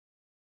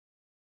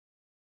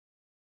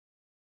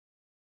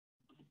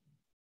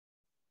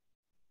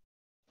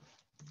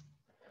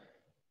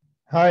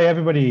Hi,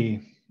 everybody.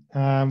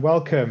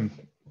 Welcome.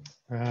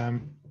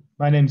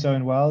 My name's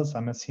Owen Wells.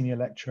 I'm a senior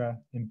lecturer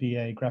in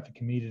BA Graphic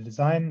and Media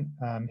Design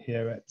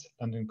here at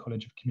London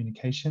College of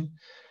Communication.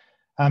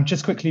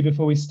 Just quickly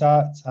before we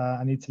start,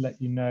 I need to let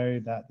you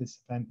know that this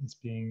event is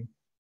being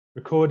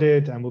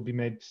recorded and will be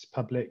made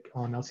public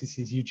on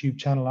LCC's YouTube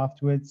channel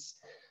afterwards.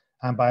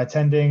 And by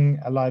attending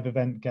a live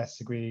event,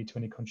 guests agree to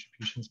any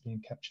contributions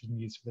being captured and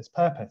used for this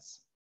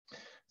purpose.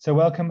 So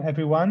welcome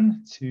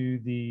everyone to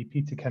the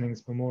Peter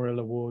Cannings Memorial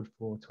Award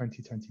for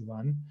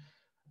 2021.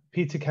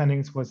 Peter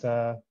Cannings was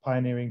a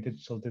pioneering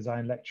digital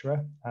design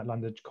lecturer at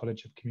London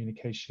College of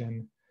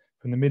Communication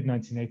from the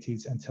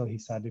mid-1980s until he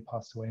sadly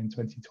passed away in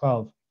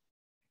 2012.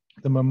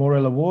 The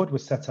Memorial Award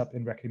was set up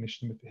in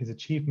recognition of his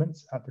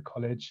achievements at the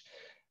college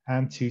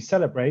and to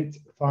celebrate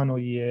final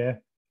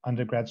year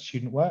undergrad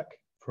student work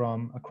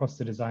from across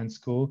the design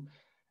school,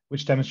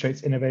 which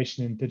demonstrates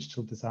innovation in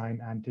digital design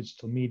and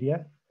digital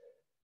media.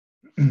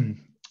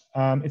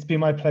 It's been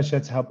my pleasure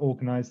to help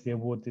organize the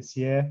award this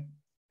year.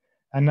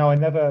 And now I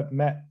never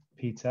met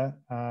Peter.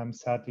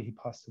 Sadly, he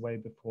passed away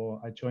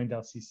before I joined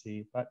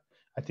LCC, but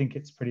I think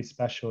it's pretty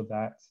special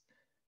that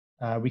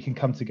we can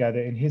come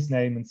together in his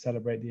name and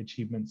celebrate the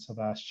achievements of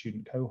our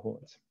student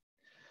cohort.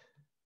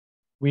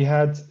 We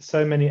had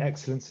so many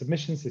excellent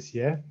submissions this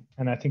year,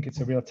 and I think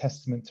it's a real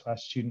testament to our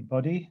student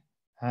body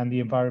and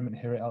the environment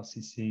here at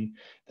LCC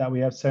that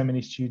we have so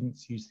many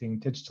students using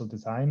digital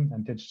design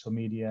and digital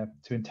media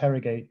to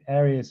interrogate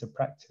areas of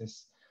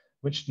practice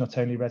which not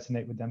only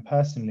resonate with them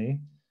personally,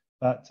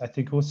 but I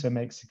think also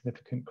make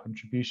significant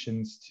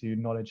contributions to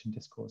knowledge and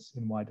discourse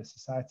in wider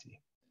society.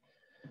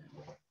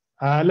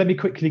 Let me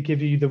quickly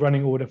give you the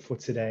running order for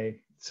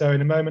today. So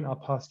in a moment, I'll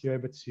pass you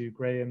over to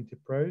Graham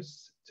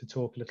Diprose to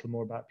talk a little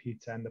more about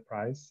Peter and the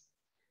prize.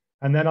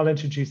 And then I'll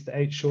introduce the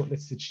 8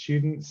 shortlisted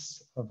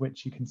students, of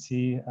which you can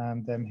see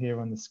them here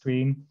on the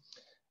screen,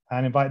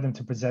 and invite them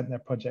to present their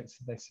projects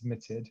that they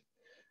submitted.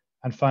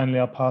 And finally,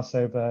 I'll pass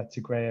over to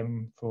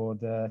Graham for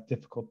the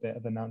difficult bit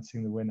of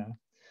announcing the winner.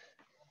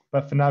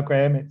 But for now,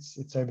 Graham,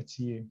 it's over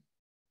to you.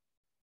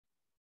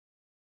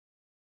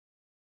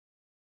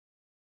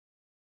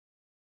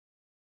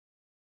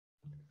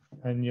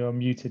 And you're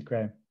muted,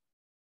 Graham.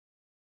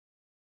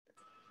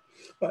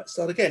 Right,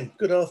 start again.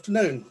 Good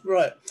afternoon.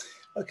 Right.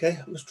 Okay,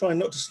 I was trying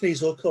not to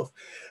sneeze or cough.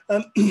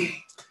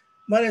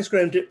 My name's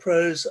Graham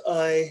Diprose.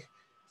 I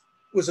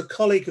was a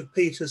colleague of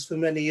Peter's for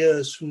many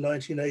years from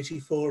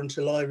 1984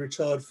 until I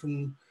retired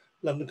from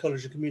London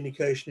College of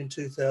Communication in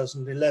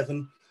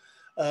 2011.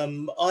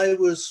 I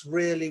was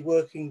really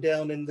working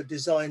down in the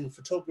design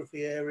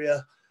photography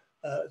area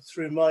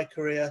through my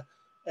career,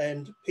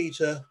 and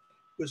Peter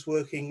was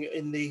working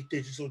in the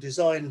digital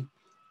design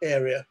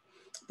area.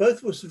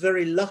 Both of us were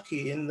very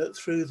lucky in that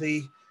through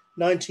the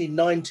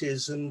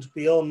 1990s and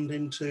beyond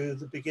into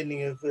the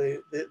beginning of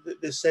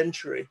this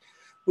century,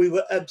 we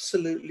were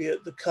absolutely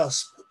at the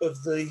cusp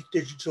of the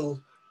digital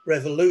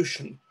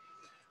revolution.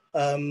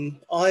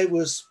 I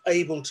was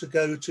able to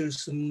go to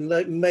some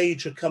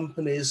major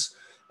companies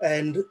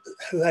and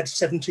who had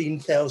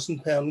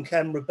 £17,000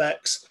 camera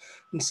backs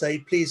and say,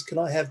 please, can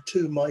I have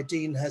 2? My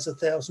dean has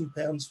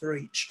 £1,000 for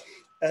each.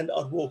 And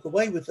I'd walk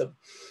away with them.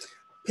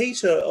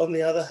 Peter, on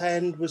the other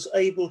hand, was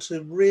able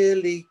to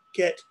really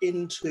get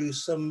into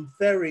some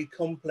very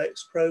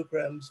complex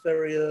programs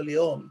very early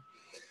on.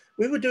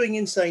 We were doing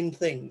insane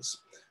things.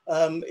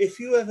 If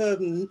you ever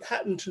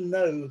happen to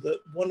know that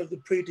one of the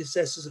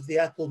predecessors of the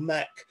Apple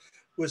Mac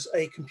was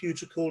a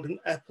computer called an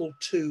Apple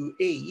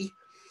IIe,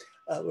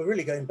 we're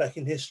really going back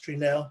in history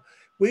now,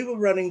 we were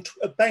running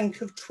a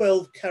bank of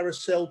 12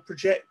 carousel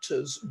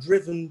projectors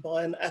driven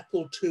by an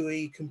Apple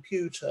IIe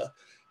computer,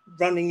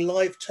 running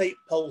live tape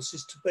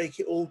pulses to make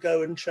it all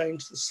go and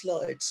change the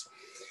slides.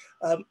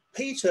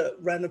 Peter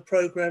ran a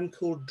program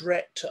called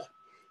Director,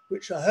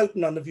 which I hope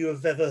none of you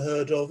have ever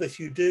heard of. If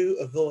you do,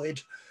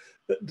 avoid.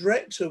 But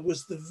Director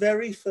was the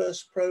very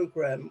first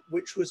program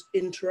which was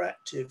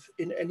interactive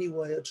in any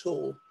way at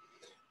all.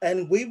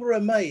 And we were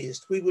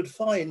amazed. We would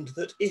find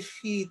that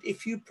if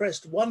you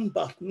pressed one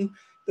button,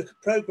 the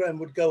program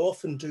would go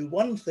off and do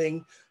one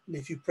thing. And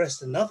if you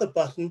pressed another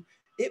button,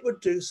 it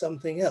would do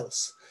something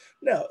else.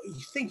 Now,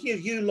 thinking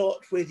of you lot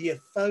with your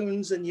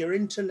phones and your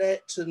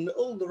internet and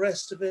all the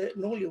rest of it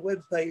and all your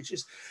web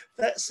pages,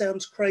 that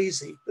sounds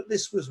crazy, but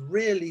this was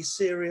really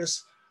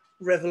serious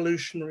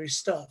revolutionary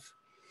stuff.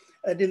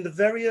 And in the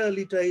very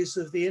early days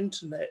of the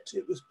internet,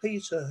 it was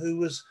Peter who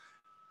was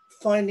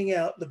finding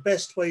out the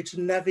best way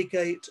to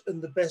navigate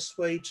and the best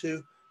way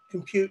to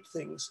compute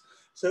things.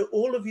 So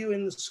all of you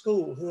in the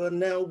school who are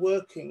now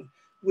working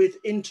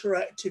with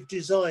interactive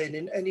design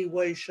in any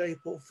way, shape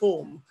or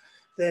form,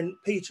 then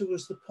Peter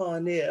was the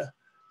pioneer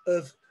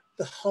of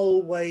the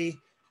whole way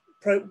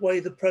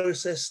the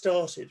process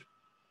started.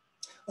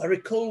 I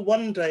recall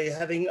one day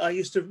I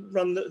used to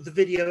run the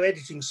video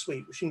editing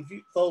suite, which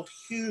involved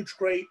huge,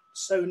 great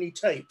Sony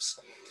tapes.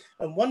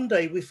 And one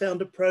day we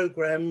found a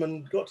program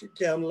and got it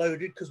downloaded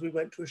because we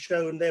went to a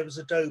show and there was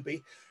Adobe.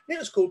 And it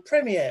was called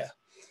Premiere.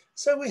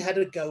 So we had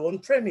a go on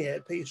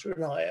Premiere, Peter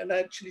and I, and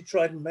actually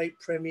tried to make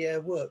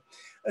Premiere work.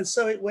 And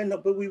so it went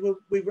up, but we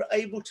were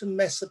able to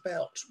mess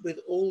about with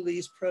all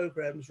these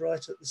programs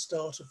right at the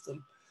start of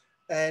them.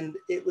 And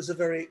it was a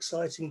very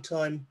exciting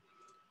time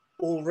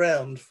all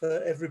round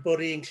for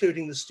everybody,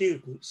 including the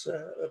students.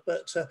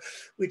 But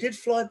we did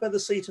fly by the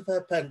seat of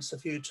our pants a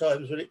few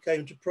times when it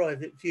came to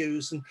private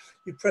views, and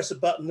you press a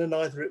button and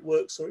either it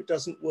works or it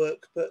doesn't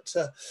work. But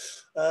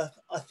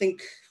I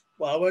think,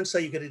 well, I won't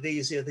say you get it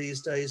easier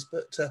these days,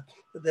 but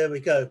there we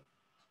go.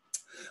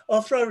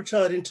 After I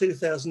retired in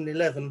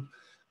 2011,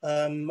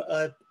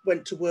 I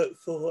went to work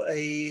for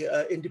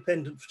a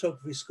independent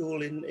photography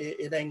school in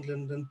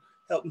England and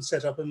helped them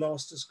set up a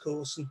master's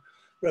course, and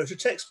wrote a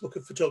textbook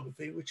of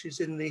photography, which is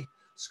in the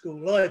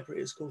school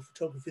library. It's called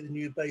Photography, the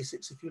New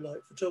Basics. If you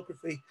like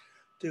photography,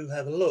 do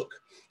have a look.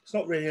 It's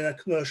not really a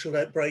commercial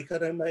break. I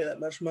don't make that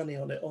much money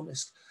on it,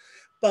 honest.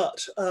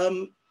 But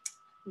I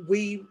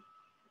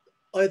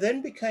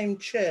then became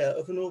chair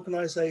of an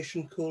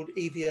organisation called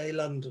EVA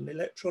London,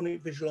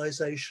 Electronic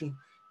Visualisation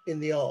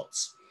in the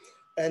Arts.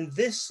 And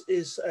this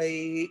is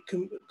a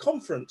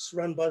conference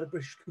run by the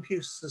British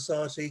Computer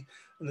Society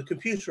and the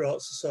Computer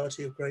Arts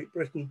Society of Great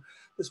Britain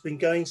that's been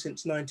going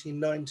since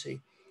 1990.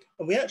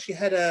 And we actually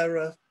had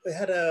our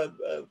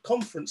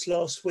conference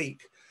last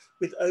week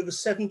with over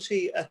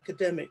 70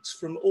 academics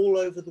from all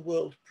over the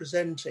world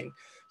presenting.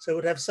 So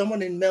we'd have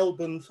someone in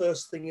Melbourne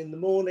first thing in the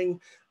morning,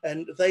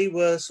 and they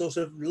were sort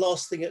of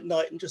last thing at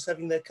night and just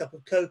having their cup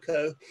of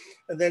cocoa.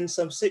 And then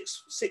some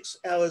six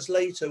hours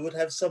later would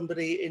have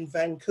somebody in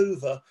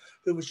Vancouver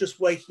who was just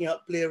waking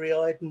up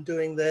bleary-eyed and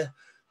doing their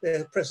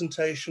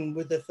presentation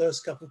with their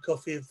first cup of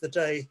coffee of the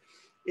day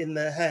in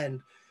their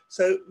hand.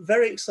 So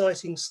very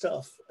exciting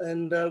stuff.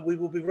 And we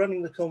will be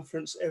running the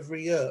conference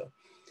every year.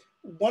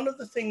 One of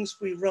the things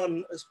we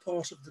run as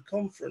part of the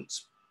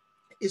conference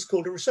is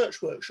called a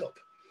research workshop.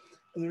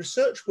 And the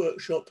research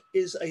workshop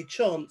is a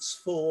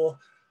chance for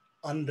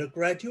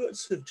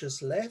undergraduates who've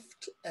just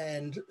left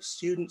and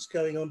students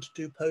going on to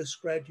do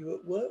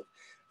postgraduate work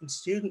and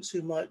students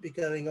who might be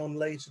going on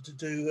later to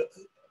do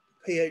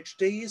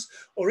PhDs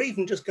or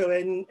even just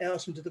going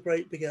out into the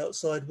great big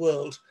outside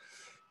world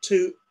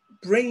to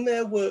bring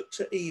their work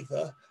to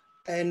EVA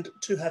and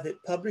to have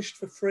it published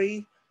for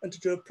free and to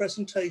do a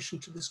presentation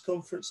to this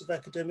conference of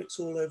academics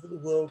all over the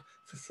world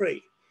for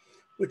free,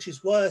 which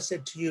is why I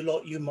said to you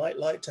lot, you might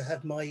like to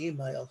have my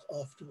email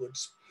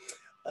afterwards.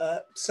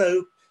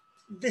 So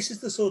this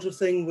is the sort of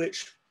thing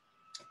which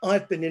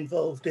I've been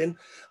involved in.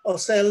 I'll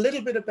say a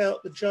little bit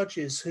about the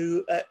judges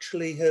who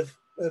actually have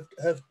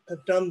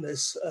done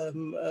this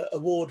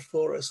award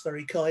for us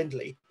very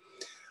kindly.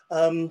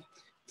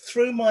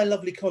 Through my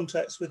lovely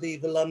contacts with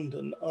EVA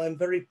London, I'm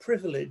very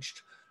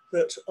privileged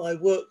that I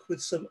work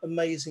with some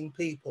amazing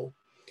people.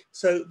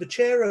 So the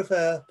chair of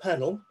our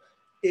panel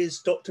is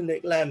Dr.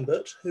 Nick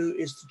Lambert, who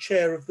is the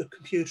chair of the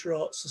Computer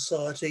Arts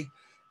Society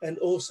and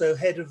also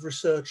head of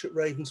research at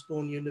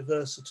Ravensbourne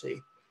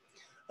University.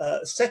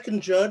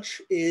 Second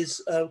judge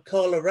is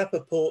Carla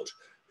Rappaport,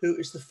 who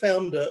is the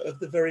founder of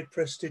the very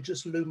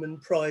prestigious Lumen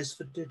Prize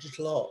for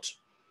Digital Art.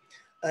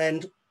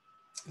 And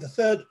the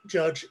third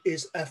judge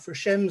is Afra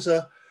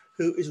Shemza,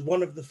 who is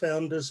one of the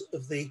founders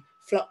of the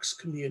Flux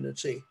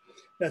community.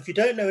 Now, if you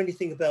don't know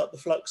anything about the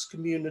Flux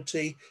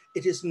community,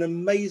 it is an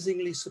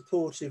amazingly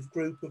supportive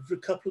group of a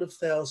couple of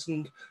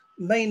thousand,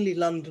 mainly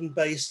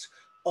London-based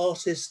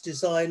artists,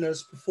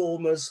 designers,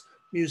 performers,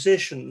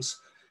 musicians.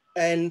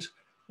 And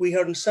we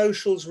are on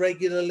socials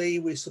regularly,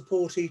 we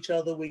support each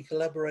other, we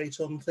collaborate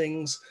on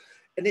things.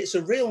 And it's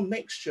a real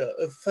mixture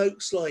of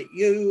folks like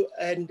you,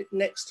 and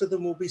next to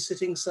them will be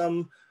sitting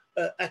some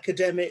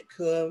academic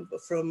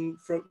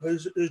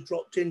who's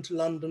dropped into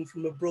London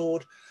from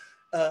abroad.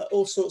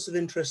 All sorts of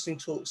interesting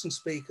talks and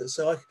speakers.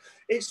 So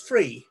it's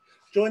free.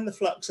 Join the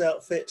Flux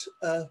outfit,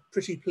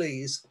 pretty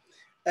please.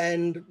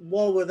 And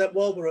while we're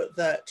at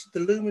that,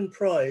 the Lumen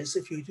Prize,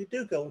 if you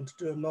do go on to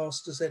do a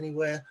master's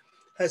anywhere,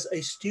 has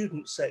a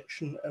student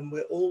section, and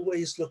we're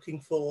always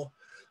looking for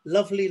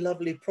lovely,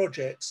 lovely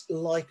projects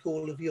like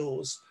all of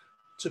yours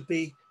to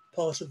be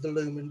part of the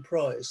Lumen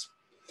Prize.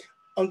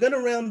 I'm going to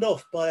round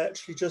off by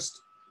actually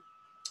just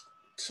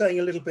saying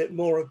a little bit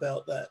more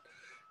about that.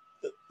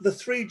 The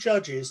three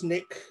judges,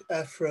 Nick,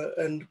 Afra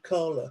and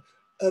Carla,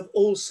 have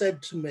all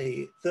said to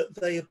me that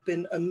they have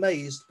been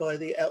amazed by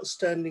the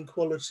outstanding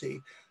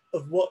quality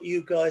of what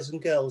you guys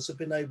and girls have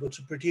been able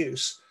to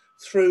produce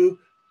through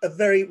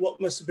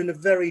what must have been a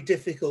very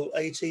difficult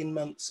 18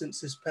 months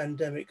since this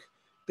pandemic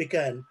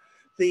began.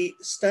 The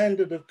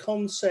standard of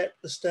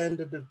concept, the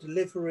standard of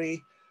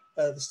delivery,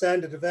 the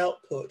standard of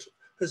output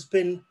has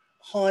been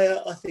higher,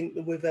 I think,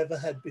 than we've ever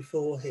had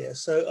before here.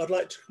 So I'd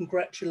like to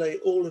congratulate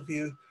all of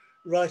you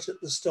right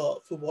at the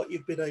start for what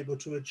you've been able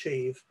to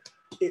achieve.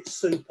 It's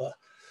super.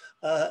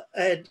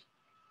 And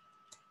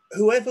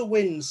whoever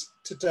wins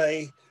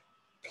today,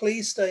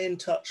 please stay in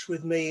touch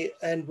with me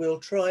and we'll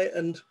try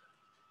and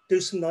do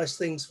some nice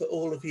things for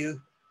all of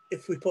you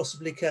if we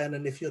possibly can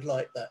and if you'd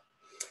like that.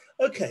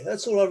 Okay,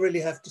 that's all I really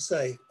have to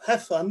say.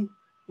 Have fun,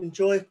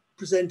 enjoy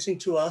presenting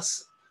to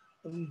us.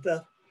 and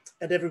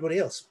everybody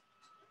else.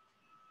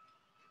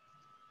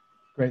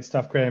 Great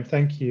stuff, Graham.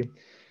 Thank you.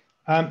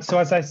 So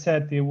as I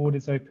said, the award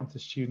is open to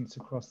students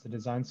across the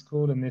design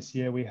school, and this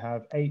year we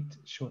have 8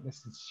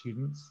 shortlisted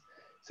students.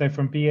 So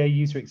from BA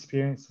User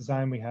Experience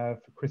Design, we have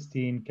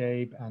Christine,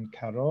 Gabe, and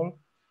Carol.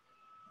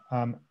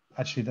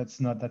 Actually,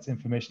 that's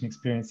Information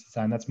Experience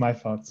Design. That's my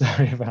fault.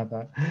 Sorry about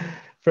that.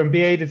 From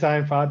BA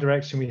Design for Art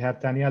Direction, we have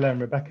Daniela and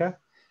Rebecca.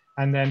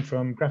 And then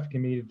from Graphic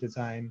and Media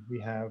Design, we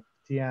have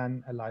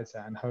Deanne,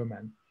 Eliza, and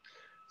Homan.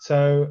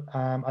 So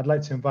I'd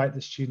like to invite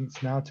the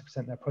students now to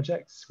present their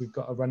projects. We've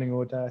got a running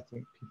order. I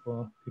think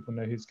people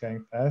know who's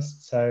going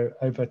first. So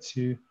over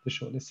to the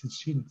shortlisted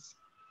students.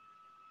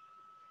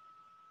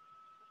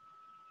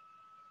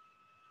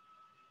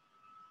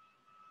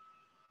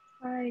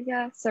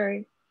 Yeah,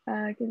 sorry.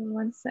 Give me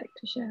one sec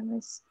to share my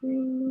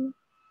screen.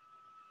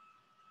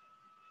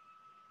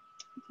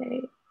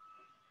 Okay,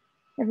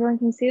 everyone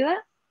can see that?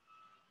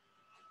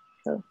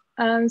 Cool.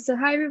 So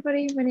hi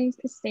everybody, my name is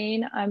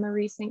Christine. I'm a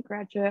recent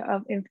graduate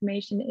of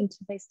Information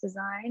Interface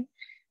Design.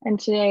 And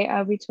today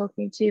I'll be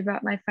talking to you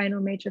about my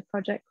final major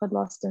project called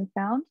Lost and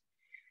Found.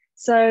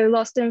 So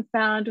Lost and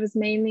Found was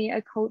mainly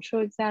a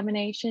cultural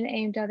examination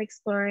aimed at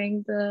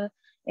exploring the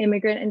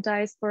immigrant and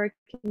diaspora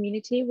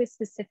community with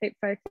specific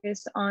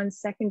focus on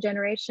second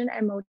generation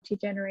and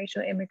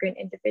multi-generational immigrant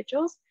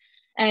individuals.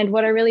 And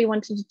what I really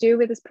wanted to do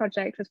with this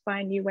project was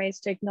find new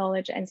ways to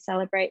acknowledge and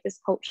celebrate this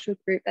cultural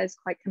group that is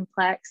quite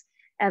complex,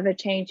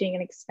 ever-changing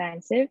and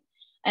expansive.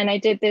 And I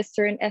did this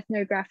through an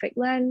ethnographic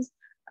lens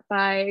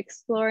by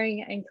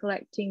exploring and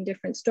collecting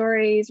different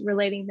stories,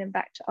 relating them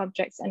back to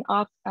objects and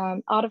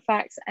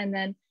artifacts, and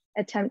then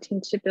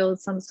attempting to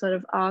build some sort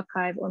of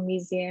archive or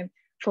museum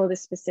for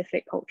this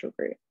specific cultural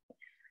group.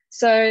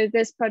 So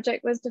this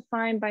project was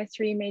defined by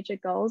 3 major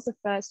goals. The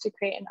first, to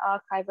create an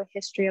archive or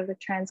history of the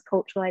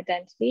transcultural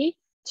identity,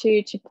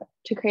 2,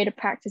 to create a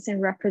practice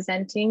in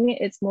representing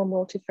its more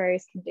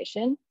multifarious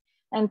condition,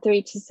 and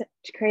 3, to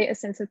create a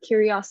sense of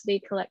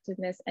curiosity,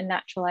 collectiveness, and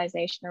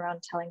naturalization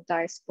around telling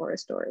diaspora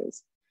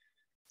stories.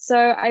 So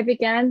I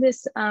began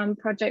this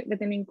project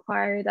with an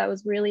inquiry that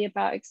was really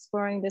about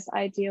exploring this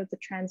idea of the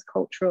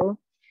transcultural.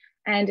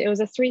 And it was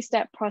a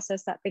 3-step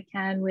process that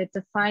began with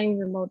defining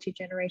the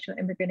multi-generational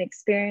immigrant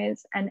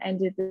experience and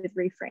ended with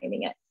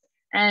reframing it.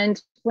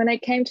 And when I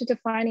came to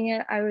defining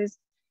it, I was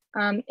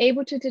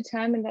able to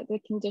determine that the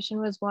condition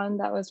was one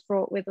that was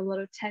fraught with a lot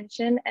of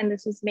tension. And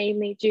this was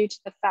mainly due to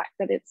the fact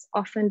that it's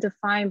often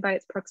defined by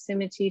its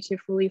proximity to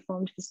fully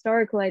formed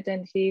historical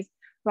identities,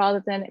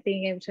 rather than it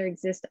being able to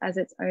exist as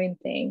its own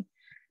thing.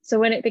 So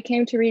when it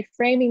became to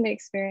reframing the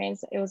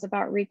experience, it was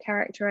about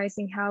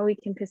recharacterizing how we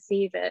can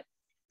perceive it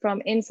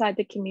from inside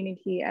the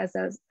community as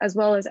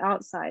well as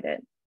outside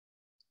it.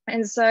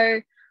 And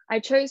so I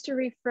chose to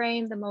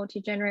reframe the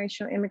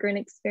multi-generational immigrant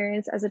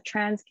experience as a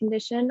trans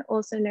condition,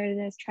 also known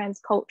as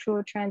transcultural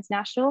or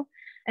transnational.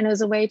 And it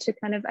was a way to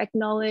kind of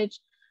acknowledge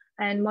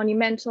and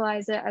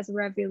monumentalize it as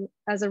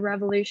a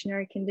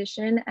revolutionary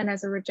condition and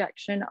as a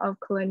rejection of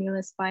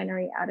colonialist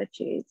binary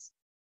attitudes.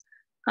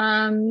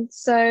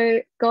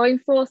 So going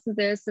forth with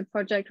this, the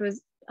project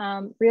was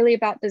really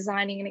about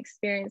designing an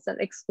experience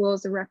that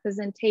explores the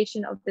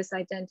representation of this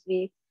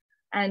identity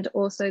and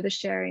also the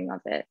sharing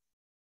of it.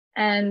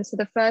 And so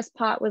the first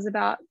part was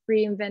about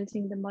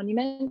reinventing the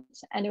monument,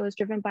 and it was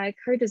driven by a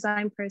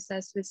co-design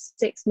process with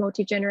 6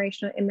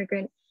 multi-generational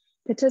immigrant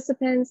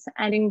participants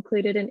and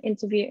included an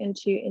interview and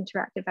 2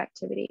 interactive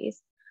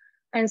activities.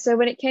 And so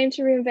when it came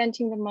to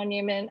reinventing the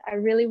monument, I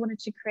really wanted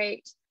to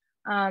create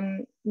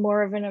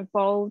more of an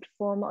evolved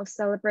form of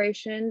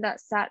celebration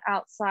that sat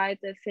outside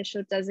the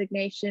official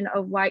designation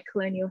of white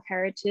colonial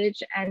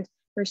heritage and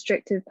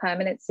restrictive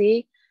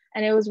permanency.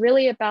 And it was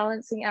really a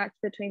balancing act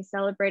between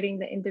celebrating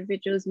the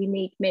individual's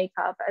unique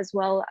makeup as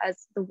well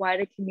as the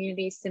wider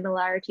community's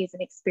similarities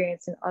in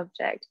experience and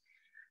object.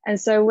 And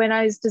so when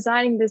I was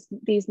designing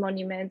these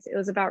monuments, it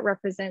was about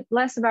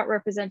less about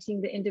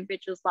representing the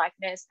individual's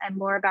likeness and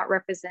more about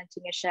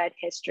representing a shared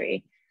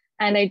history.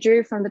 And I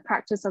drew from the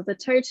practice of the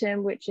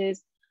totem, which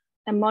is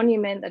a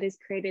monument that is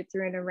created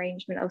through an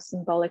arrangement of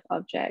symbolic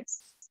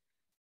objects.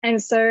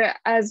 And so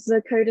as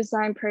the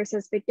co-design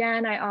process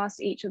began, I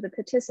asked each of the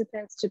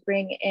participants to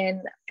bring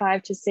in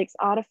 5 to 6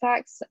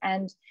 artifacts.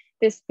 And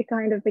this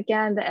kind of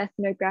began the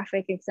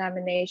ethnographic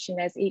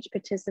examination, as each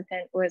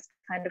participant was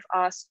kind of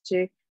asked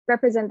to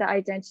represent the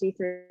identity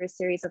through a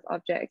series of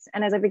objects.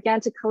 And as I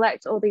began to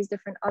collect all these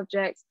different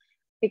objects,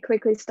 it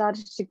quickly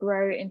started to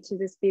grow into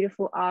this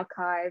beautiful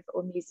archive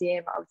or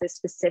museum of this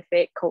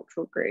specific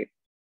cultural group.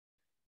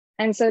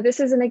 And so this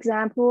is an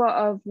example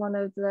of one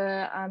of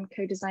the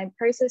co-design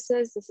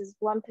processes. This is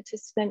one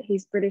participant,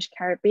 he's British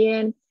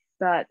Caribbean,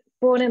 but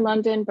born in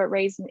London, but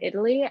raised in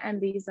Italy.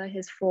 And these are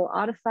his 4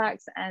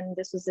 artifacts. And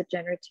this was a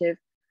generative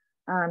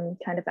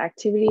kind of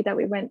activity that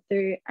we went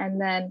through.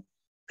 And then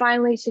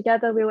finally,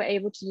 together, we were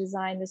able to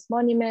design this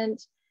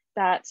monument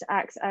that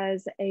acts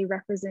as a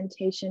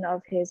representation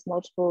of his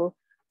multiple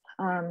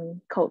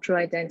cultural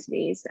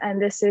identities.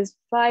 And this is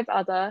 5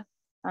 other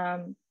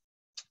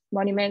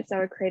monuments that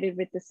were created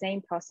with the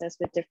same process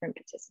with different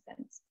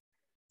participants.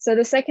 So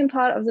the second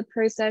part of the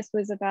process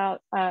was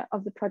about,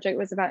 of the project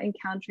was about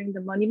encountering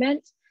the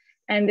monument.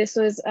 And this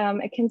was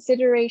a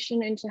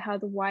consideration into how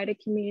the wider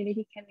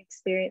community can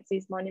experience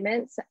these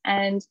monuments.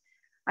 And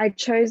I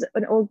chose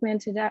an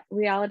augmented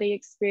reality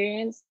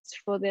experience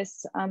for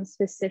this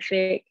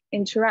specific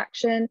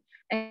interaction.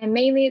 And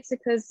mainly it's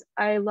because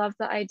I love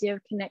the idea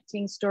of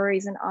connecting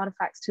stories and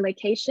artifacts to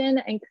location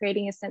and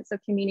creating a sense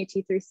of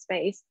community through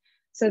space.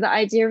 So the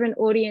idea of an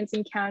audience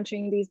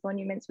encountering these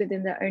monuments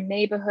within their own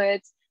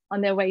neighborhoods, on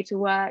their way to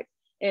work,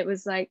 it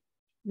was like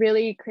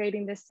really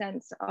creating this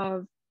sense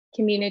of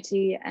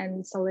community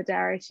and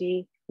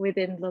solidarity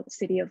within the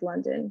city of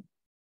London.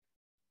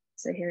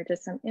 So here are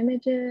just some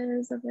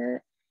images of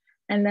it.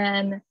 And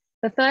then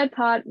the third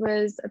part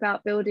was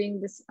about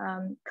building this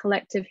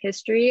collective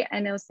history.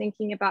 And I was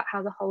thinking about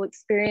how the whole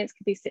experience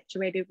could be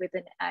situated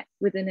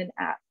within an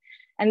app.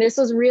 And this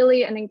was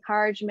really an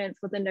encouragement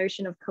for the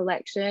notion of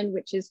collection,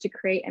 which is to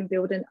create and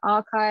build an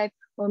archive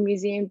or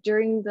museum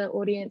during the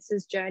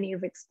audience's journey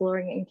of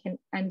exploring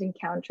and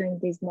encountering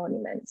these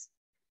monuments.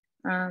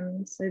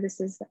 So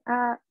this is the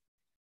app.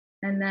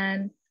 And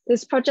then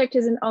this project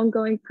is an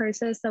ongoing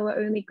process that will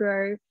only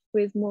grow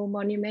with more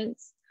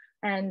monuments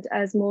and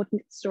as more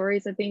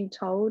stories are being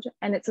told.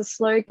 And it's a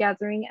slow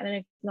gathering and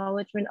an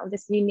acknowledgement of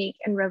this unique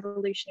and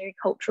revolutionary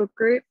cultural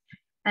group.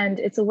 And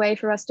it's a way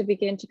for us to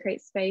begin to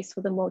create space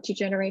for the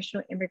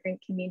multi-generational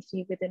immigrant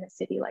community within a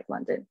city like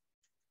London.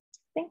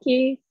 Thank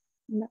you.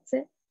 And that's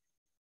it.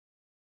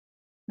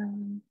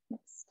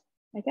 Next,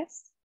 I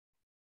guess.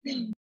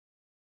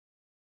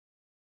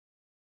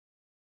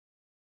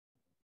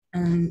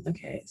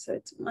 Okay, so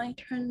it's my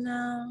turn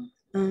now.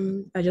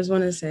 I just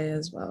want to say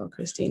as well,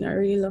 Christine, I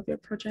really love your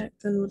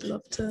project and would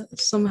love to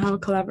somehow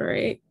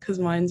collaborate because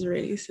mine's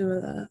really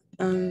similar.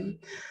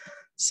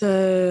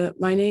 So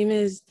my name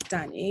is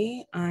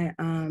Danny.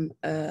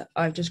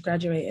 I've just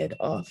graduated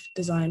off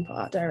design for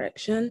art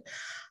direction,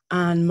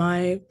 and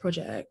my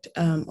project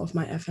of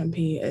my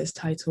FMP is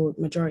titled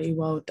Majority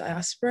World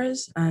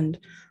Diasporas, and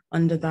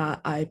under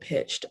that I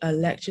pitched a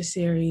lecture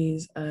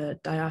series, a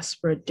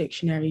diaspora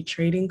dictionary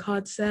trading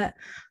card set,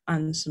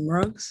 and some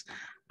rugs.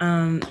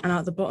 And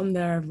at the bottom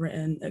there, I've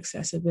written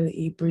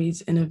accessibility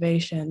breeds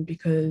innovation,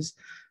 because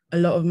a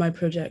lot of my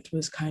project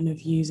was kind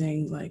of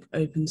using like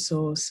open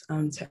source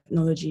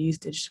technologies,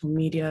 digital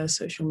media,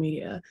 social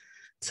media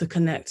to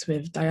connect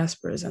with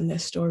diasporas and their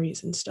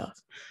stories and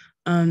stuff.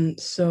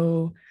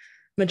 So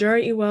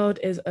majority world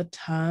is a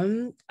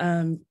term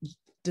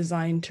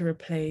designed to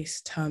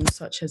replace terms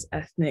such as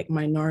ethnic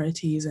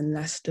minorities and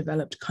less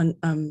developed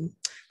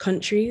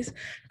countries.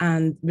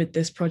 And with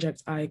this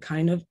project, I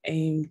kind of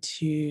aim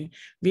to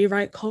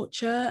rewrite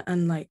culture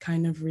and like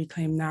kind of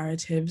reclaim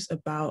narratives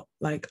about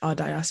like our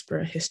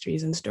diaspora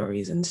histories and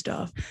stories and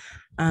stuff.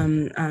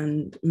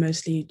 And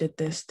mostly did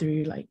this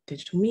through like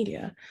digital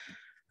media.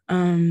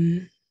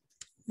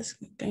 Let's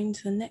go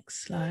into the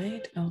next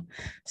slide.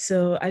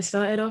 So I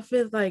started off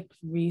with like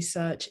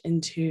research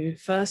into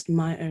first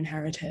my own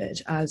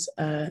heritage as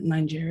a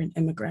Nigerian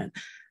immigrant.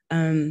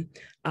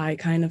 I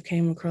kind of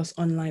came across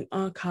online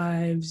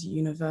archives,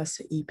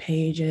 university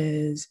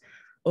pages.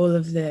 All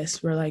of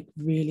this were like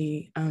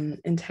really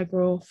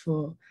integral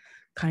for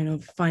kind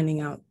of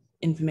finding out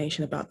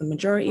information about the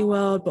majority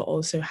world, but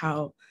also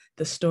how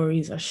the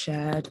stories are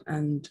shared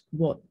and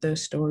what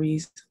those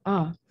stories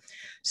are.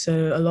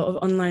 So a lot of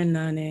online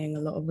learning, a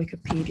lot of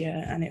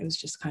Wikipedia, and it was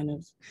just kind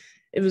of,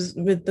 it was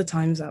with the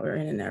times that we're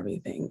in and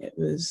everything, it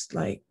was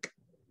like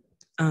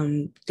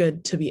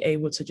good to be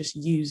able to just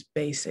use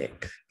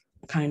basic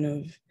kind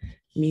of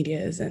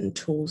medias and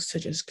tools to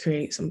just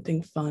create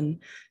something fun.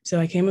 So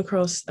I came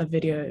across a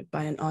video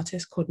by an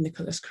artist called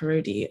Nicholas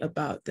Karodi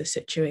about the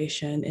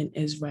situation in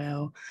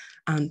Israel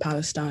and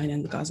Palestine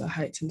and Gaza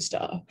Heights and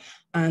stuff.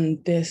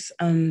 And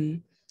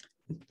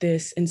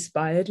this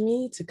inspired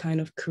me to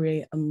kind of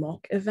create a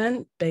mock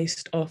event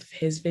based off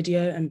his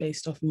video and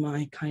based off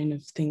my kind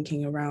of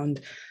thinking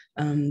around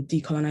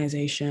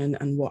decolonization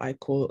and what I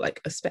call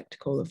like a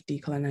spectacle of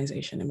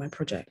decolonization in my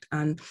project.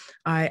 And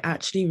I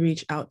actually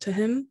reached out to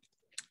him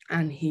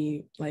and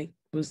he like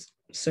was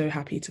so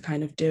happy to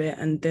kind of do it.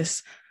 And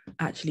this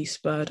actually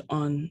spurred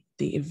on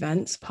the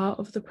events part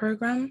of the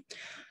program.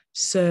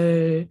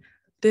 So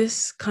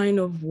this kind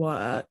of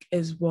work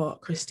is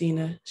what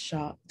Christina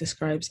Sharp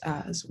describes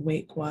as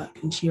wake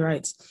work. And she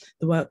writes,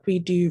 the work we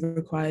do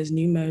requires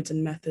new modes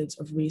and methods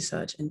of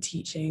research and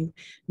teaching,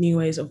 new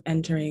ways of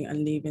entering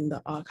and leaving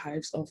the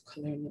archives of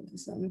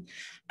colonialism.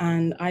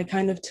 And I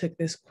kind of took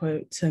this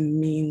quote to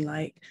mean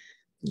like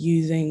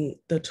using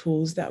the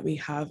tools that we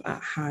have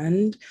at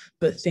hand,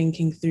 but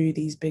thinking through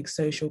these big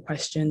social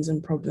questions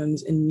and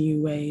problems in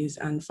new ways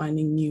and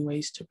finding new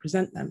ways to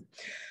present them.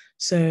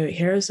 So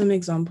here are some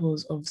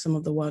examples of some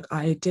of the work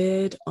I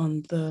did.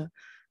 On the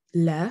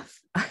left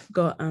I've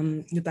got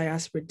the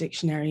diaspora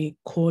dictionary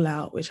call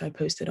out, which I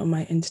posted on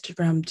my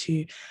Instagram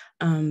to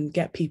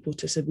get people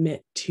to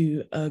submit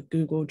to a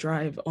Google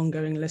Drive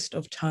ongoing list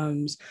of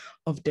terms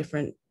of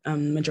different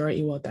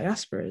majority world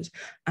diasporas.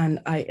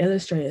 And I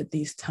illustrated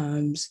these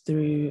terms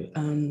through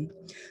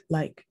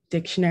like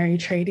dictionary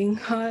trading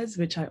cards,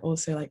 which I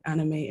also like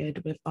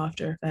animated with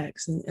After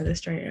Effects and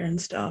Illustrator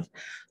and stuff.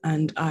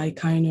 And I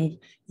kind of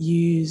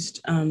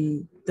used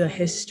the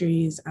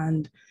histories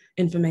and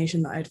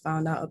information that I'd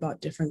found out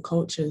about different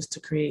cultures to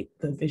create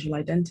the visual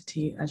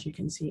identity, as you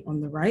can see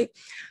on the right.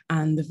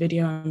 And the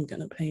video I'm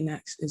going to play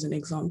next is an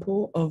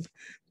example of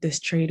this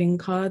trading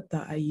card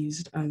that I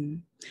used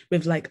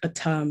with like a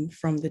term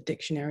from the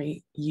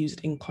dictionary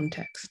used in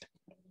context.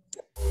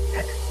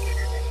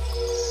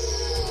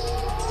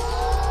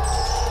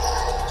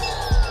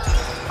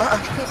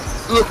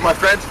 Look, my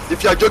friend,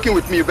 if you are joking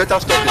with me, you better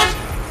stop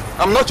it.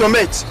 I'm not your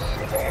mate.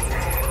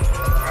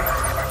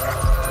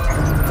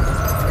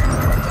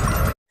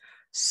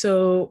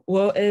 So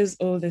what is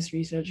all this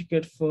research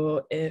good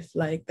for if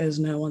like there's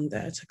no one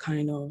there to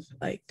kind of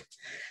like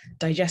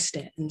digest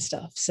it and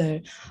stuff? So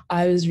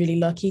I was really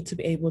lucky to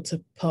be able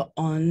to put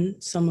on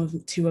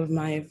two of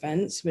my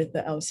events with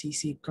the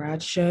LCC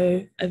grad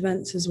show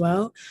events as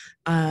well.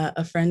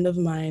 A friend of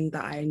mine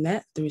that I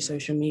met through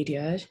social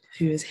media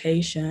who is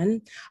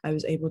Haitian, I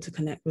was able to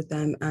connect with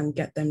them and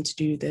get them to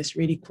do this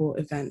really cool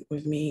event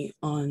with me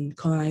on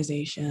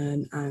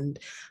colonization and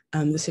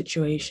the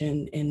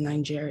situation in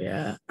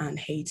Nigeria and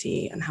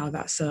Haiti and how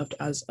that served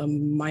as a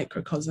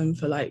microcosm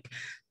for like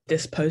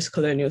this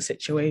post-colonial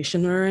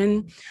situation we're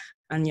in.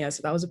 And yeah,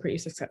 so that was a pretty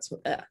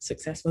successful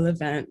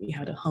event. We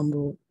had a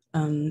humble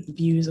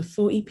views of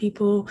 40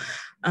 people.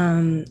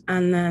 And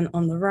then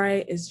on the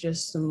right is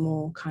just some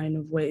more kind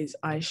of ways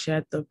I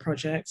shared the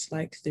project,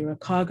 like through a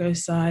cargo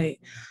site,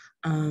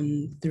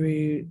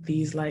 through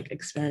these like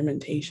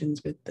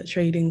experimentations with the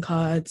trading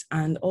cards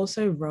and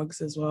also rugs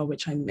as well,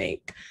 which I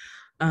make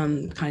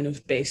kind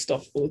of based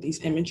off all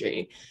these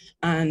imagery.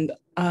 And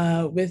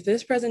with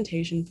this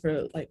presentation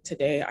for like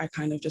today, I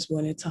kind of just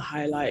wanted to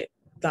highlight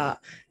that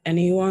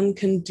anyone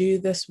can do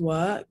this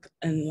work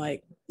and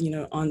like, you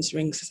know,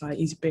 answering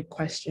society's big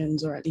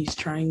questions, or at least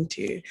trying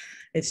to.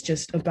 It's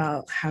just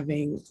about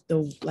having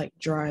the like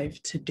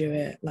drive to do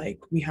it. Like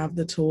we have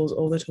the tools,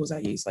 all the tools I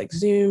use, like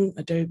Zoom,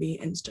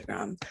 Adobe,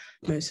 Instagram.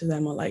 Most of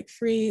them are like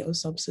free or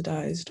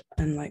subsidized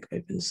and like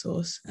open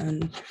source.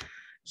 And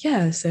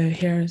yeah, so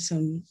here are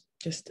some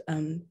just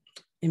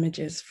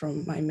images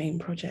from my main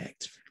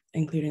project,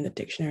 including the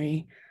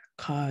dictionary,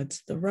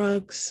 cards, the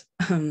rugs,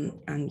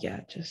 and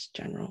yeah, just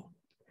general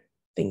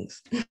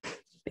things.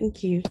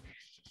 Thank you.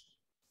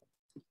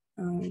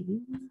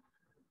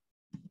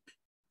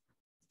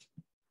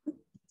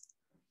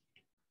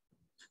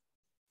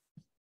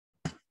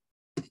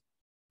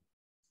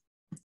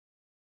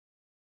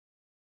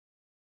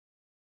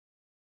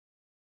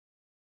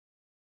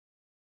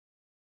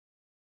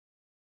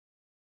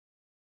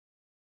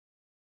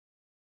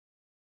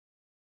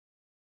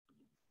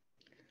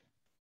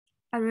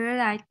 I really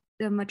like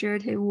the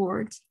majority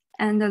words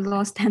and the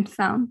lost and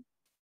found.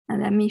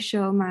 And let me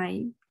show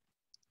my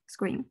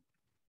screen.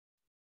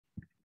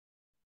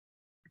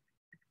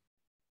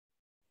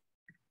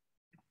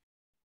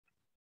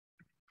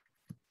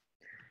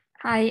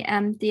 Hi,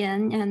 I'm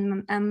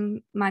Dian,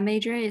 and my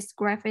major is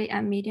graphic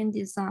and medium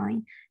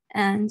design.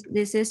 And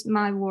this is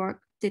my work,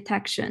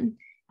 detection.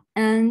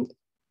 And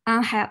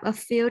I have a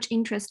huge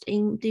interest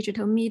in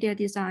digital media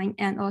design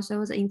and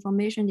also the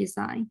information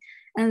design,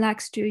 and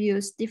likes to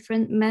use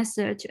different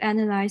methods to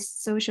analyze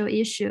social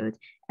issues,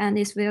 and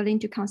is willing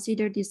to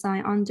consider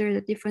design under the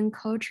different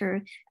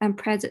culture and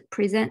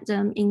present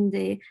them in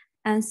the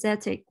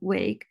aesthetic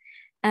way.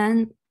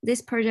 And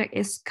this project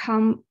is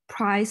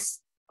comprised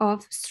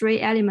of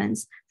 3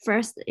 elements.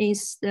 First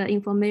is the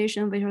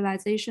information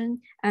visualization,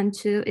 and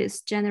 2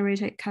 is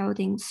generated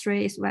coding,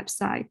 3 is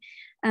website.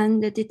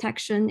 And the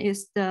detection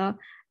is the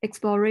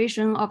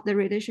exploration of the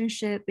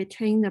relationship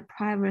between the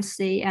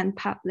privacy and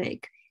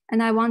public.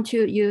 And I want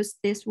to use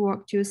this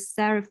work to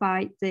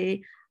clarify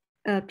the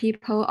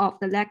people of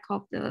the lack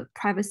of the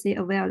privacy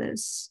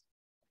awareness.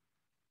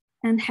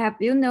 And have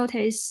you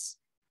noticed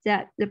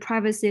that the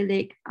privacy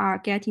leaks are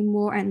getting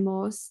more and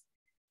more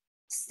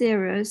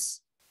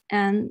serious?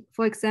 And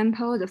for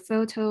example, the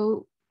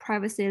photo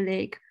privacy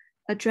leak,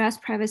 address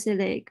privacy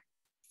leak,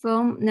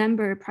 phone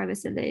number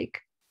privacy leak,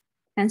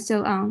 and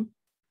so on.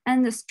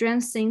 And the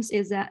strange thing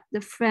is that the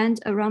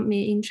friends around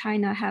me in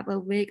China have a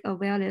weak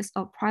awareness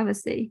of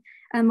privacy.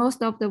 And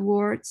most of the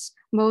world's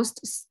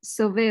most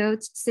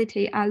surveilled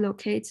cities are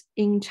located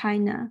in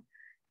China.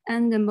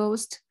 And the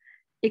most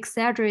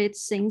exaggerated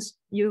things,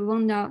 you will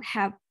not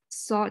have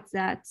thought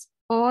that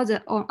all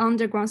the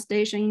underground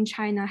station in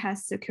China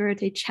has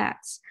security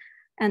checks.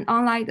 And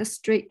unlike the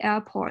street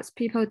airports,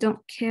 people don't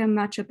care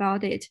much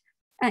about it.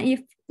 And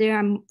if there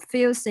are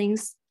few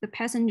things, the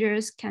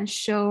passengers can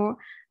show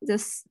the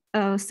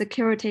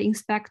security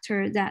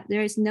inspector that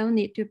there is no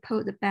need to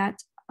put the bag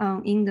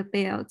in the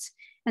belt.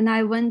 And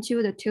I went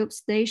to the tube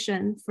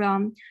station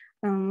from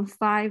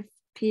 5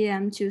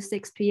 p.m. to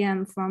 6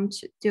 p.m.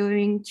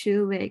 during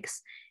 2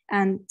 weeks,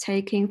 and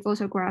taking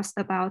photographs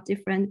about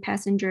different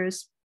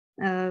passengers'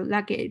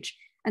 luggage.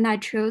 And I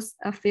chose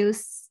a few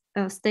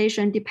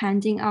stations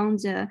depending on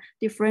the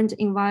different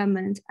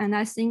environment. And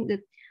I think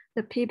that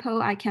the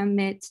people I can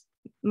meet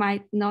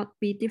might not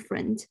be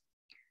different.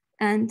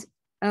 And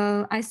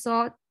I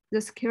saw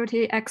the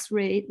security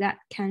X-ray that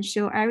can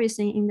show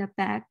everything in the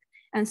bag,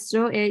 and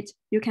through it,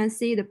 you can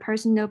see the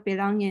personal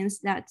belongings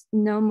that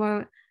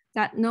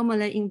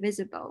normally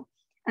invisible.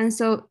 And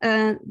so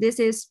this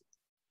is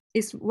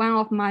one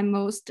of my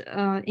most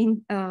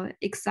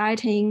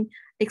exciting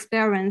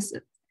experience,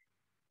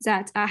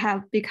 that I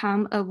have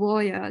become a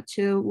voyeur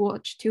to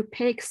watch, to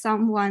pick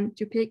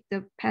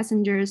the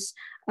passenger's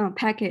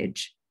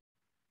package.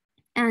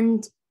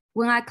 And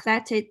when I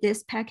collected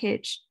this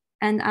package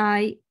and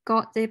I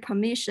got their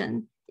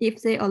permission,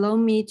 if they allow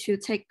me to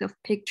take the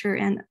picture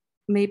and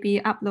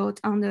maybe upload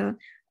on the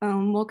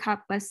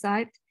mockup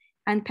website,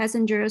 and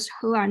passengers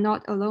who are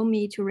not allow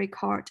me to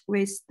record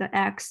with the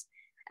X.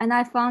 And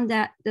I found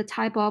that the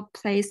type of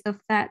place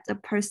affect the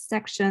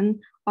perception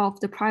of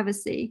the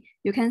privacy.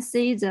 You can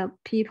see the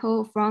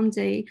people from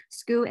the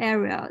school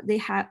area, they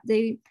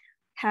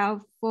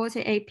have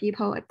 48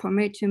 people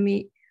permit to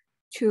me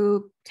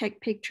to take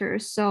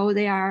pictures. So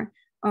they are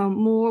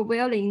more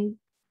willing,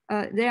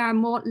 they are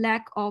more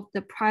lack of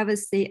the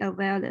privacy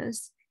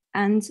awareness.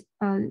 And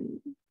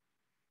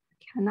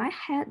can I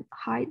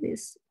hide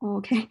this?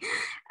 Okay.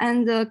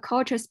 And the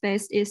culture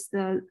space is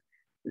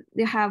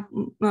they have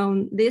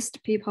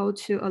list people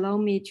to allow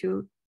me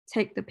to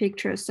take the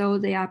picture, so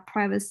they are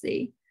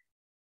privacy.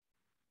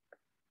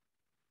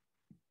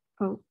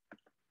 Oh,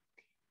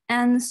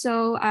 and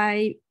so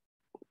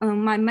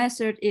my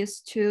method is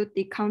to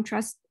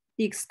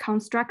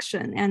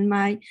deconstruction, and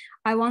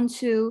I want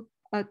to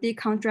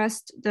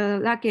deconstruct the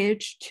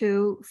luggage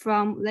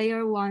from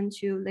layer 1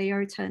 to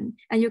layer 10,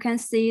 and you can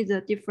see the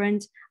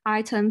different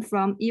item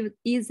from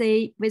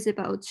easy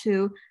visible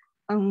to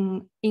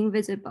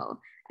invisible.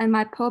 And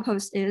my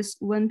purpose is,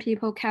 when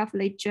people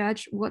carefully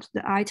judge what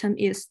the item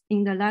is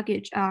in the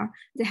luggage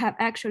they have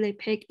actually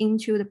picked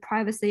into the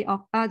privacy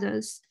of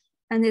others.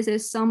 And this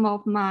is some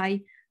of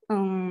my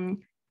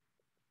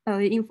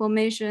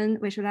information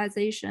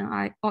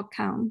visualization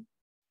outcome.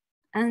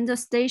 And the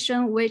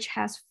station which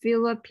has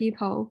fewer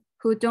people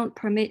who don't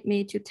permit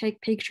me to take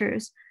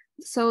pictures,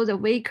 so the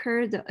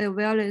weaker the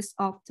awareness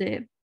of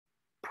the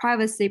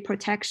privacy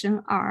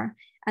protection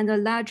and the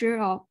larger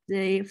of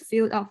the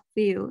field of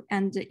view,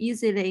 and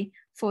easily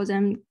for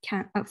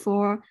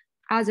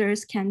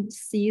others can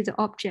see the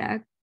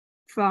object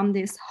from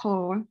this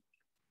hole.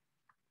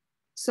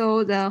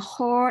 So the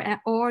hole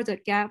and all the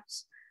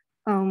gaps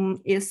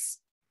is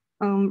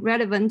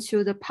relevant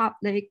to the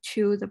public,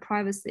 to the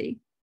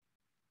privacy.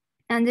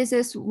 And this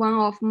is one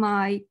of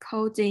my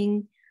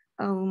coding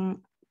mockup.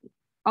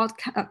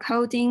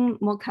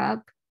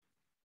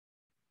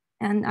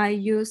 And I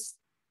use,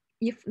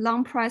 if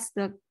long press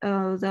the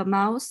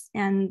mouse,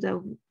 and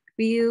the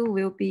view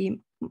will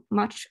be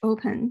much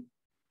open.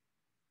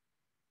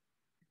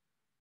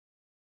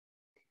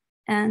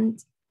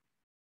 And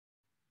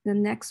the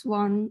next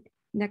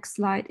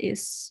slide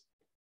is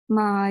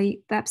my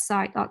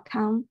website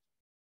account.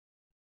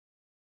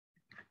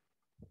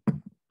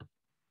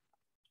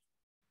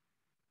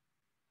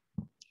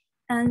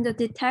 And the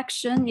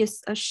detection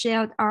is a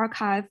shared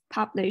archive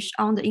published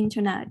on the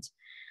internet.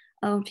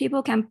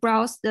 People can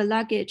browse the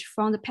luggage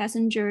from the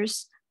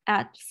passengers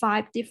at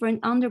 5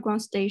 different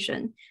underground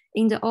stations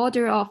in the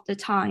order of the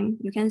time.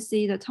 You can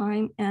see the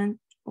time and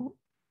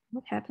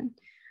what happened.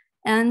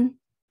 And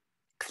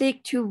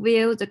click to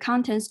view the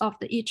contents of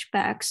each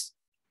bags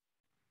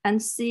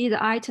and see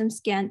the item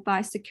scanned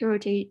by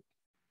security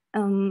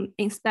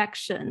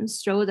inspection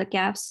through the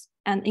gaps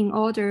and in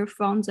order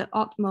from the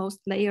outmost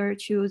layer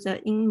to the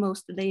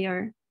inmost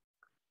layer.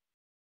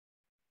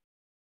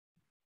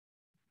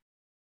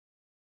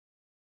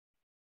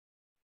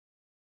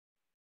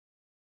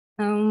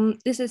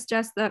 This is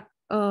just a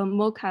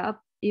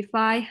mock-up. If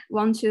I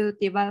want to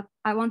develop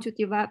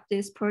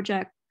this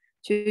project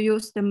to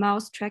use the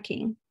mouse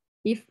tracking.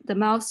 If the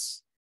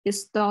mouse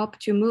is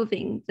stopped to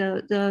moving,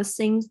 the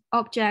same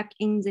object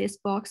in this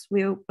box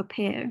will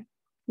appear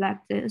like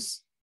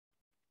this.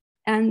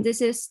 And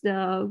this is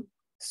the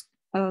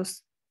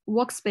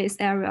workspace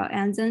area,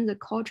 and then the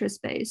culture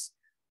space.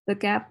 The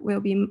gap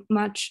will be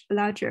much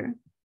larger.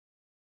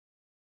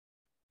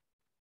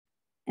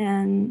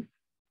 And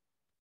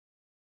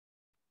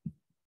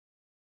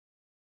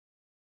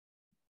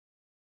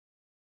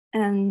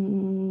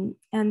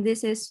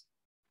this is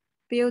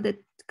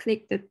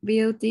click the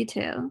view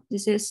detail.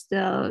 This is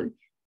the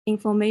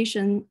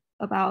information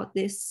about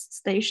this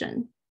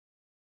station.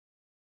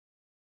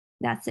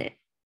 That's it.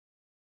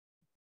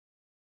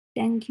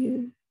 Thank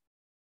you.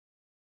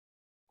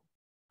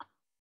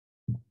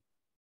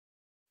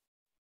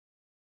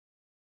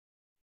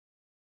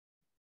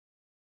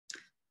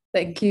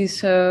 Thank you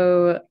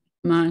so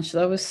much.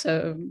 That was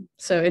so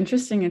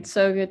interesting. It's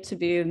so good to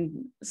be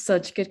in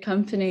such good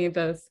company,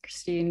 both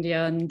Christine,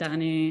 Dia, and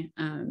Danny.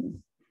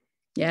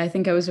 Yeah, I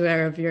think I was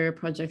aware of your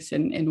projects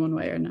in one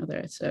way or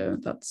another. So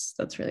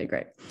that's really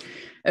great.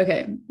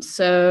 Okay,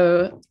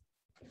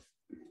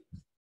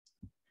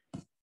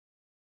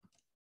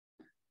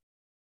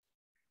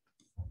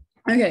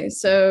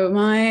 so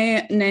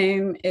my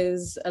name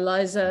is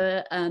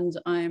Eliza, and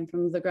I'm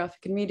from the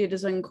Graphic and Media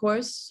Design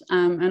course,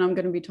 and I'm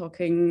going to be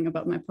talking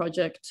about my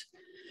project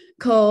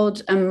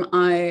called Am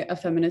I a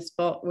Feminist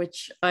Bot,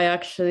 which I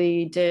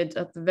actually did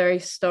at the very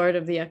start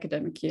of the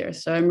academic year.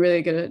 So I'm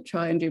really going to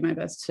try and do my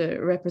best to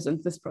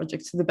represent this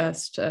project to the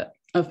best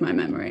of my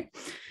memory.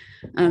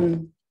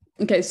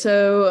 Okay,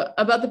 so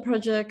about the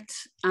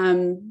project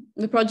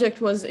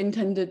was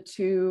intended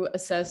to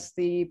assess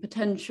the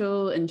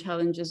potential and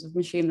challenges of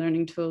machine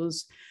learning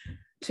tools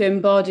to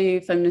embody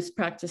feminist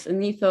practice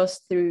and ethos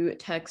through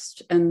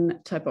text and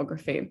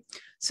typography.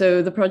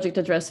 So the project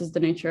addresses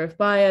the nature of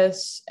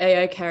bias,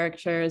 AI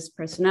characters,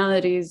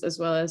 personalities, as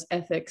well as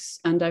ethics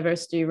and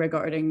diversity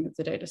regarding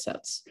the data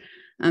sets.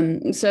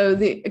 So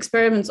the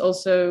experiments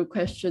also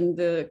questioned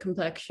the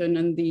complexion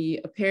and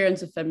the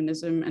appearance of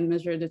feminism and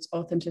measured its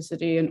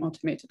authenticity in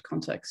automated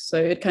context. So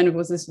it kind of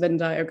was this Venn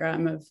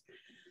diagram of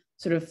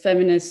sort of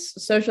feminist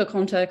social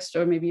context,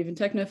 or maybe even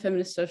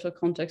techno-feminist social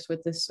context,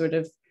 with this sort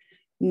of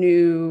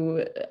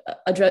new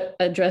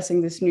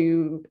addressing this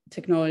new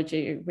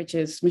technology, which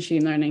is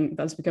machine learning,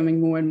 that's becoming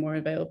more and more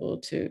available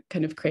to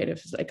kind of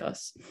creatives like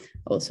us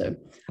also.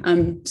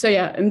 So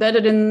yeah,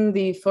 embedded in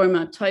the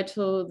format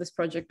title, this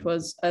project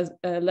was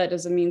led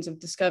as a means of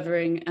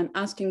discovering and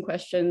asking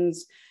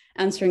questions,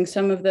 answering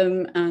some of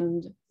them,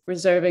 and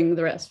reserving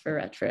the rest for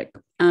rhetoric.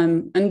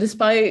 And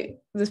despite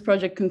this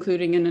project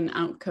concluding in an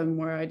outcome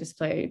where I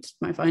displayed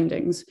my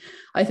findings,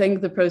 I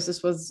think the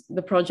process was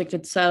the project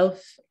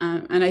itself.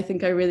 And I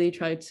think I really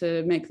tried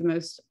to make the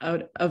most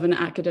out of an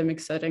academic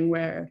setting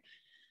where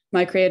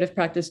my creative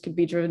practice could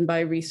be driven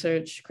by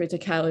research,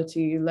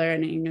 criticality,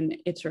 learning, and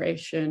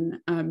iteration,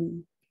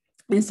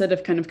 instead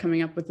of kind of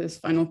coming up with this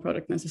final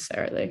product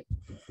necessarily.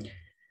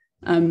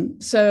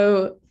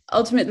 So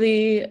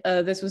ultimately,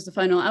 this was the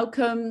final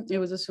outcome. It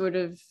was a sort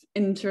of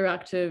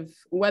interactive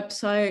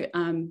website,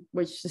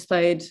 which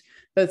displayed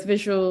both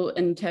visual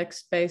and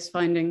text-based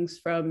findings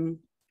from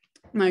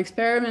my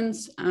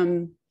experiments.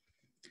 And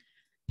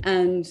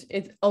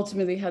it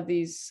ultimately had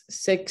these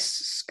 6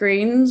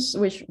 screens,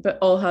 which but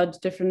all had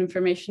different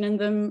information in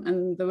them.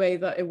 And the way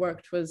that it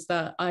worked was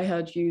that I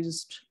had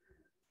used,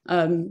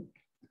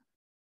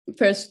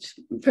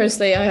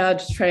 firstly, I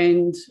had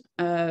trained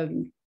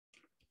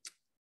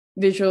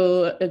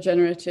visual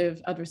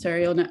generative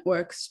adversarial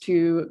networks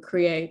to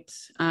create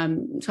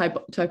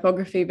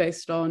typography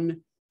based on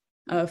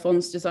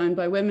fonts designed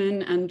by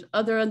women and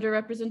other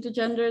underrepresented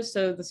genders.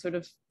 So the sort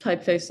of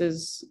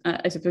typefaces,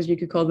 I suppose you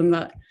could call them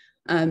that,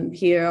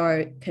 here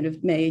are kind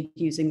of made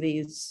using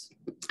these.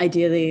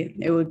 Ideally,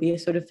 it would be a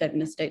sort of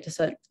feminist data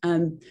set.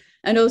 And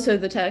also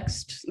the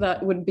text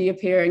that would be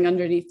appearing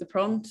underneath the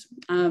prompt.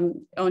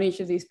 On each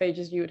of these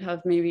pages, you would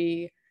have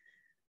maybe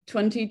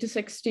 20 to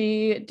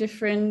 60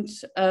 different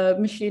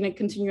machinic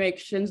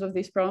continuations of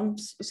these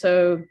prompts.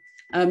 So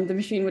the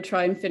machine would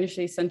try and finish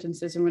these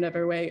sentences in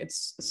whatever way it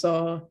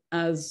saw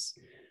as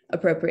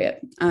appropriate.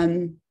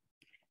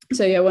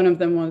 So yeah, one of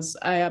them was,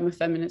 I am a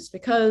feminist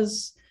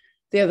because.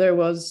 The other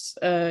was,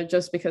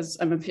 just because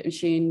I'm a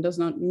machine does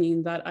not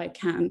mean that I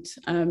can't,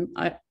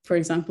 for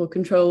example,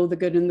 control the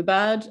good and the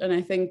bad. And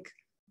I think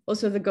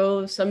also the goal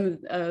of some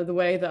of the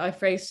way that I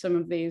phrased some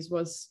of these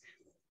was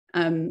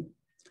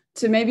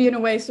to maybe in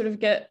a way sort of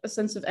get a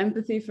sense of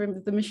empathy for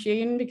the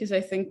machine, because I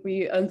think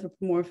we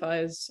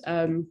anthropomorphize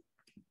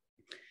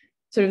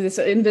sort of this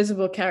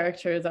invisible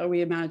character that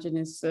we imagine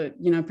is,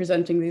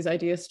 presenting these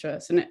ideas to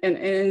us. And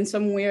in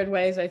some weird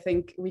ways, I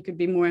think we could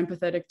be more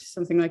empathetic to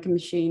something like a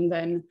machine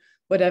than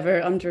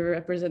whatever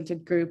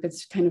underrepresented group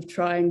it's kind of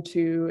trying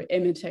to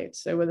imitate.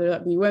 So whether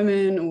that be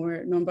women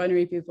or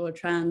non-binary people or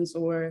trans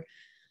or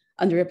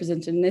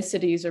underrepresented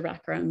ethnicities or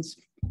backgrounds.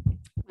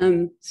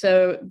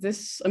 So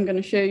this, I'm going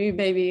to show you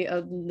maybe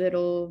a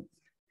little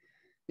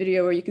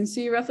video where you can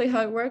see roughly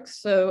how it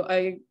works. So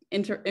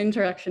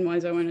interaction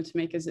wise, I wanted to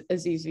make it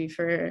as easy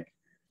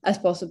as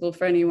possible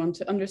for anyone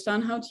to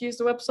understand how to use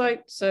the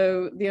website.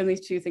 So the only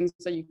 2 things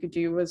that you could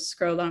do was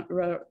scroll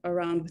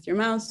around with your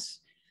mouse.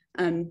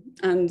 And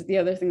the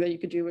other thing that you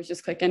could do was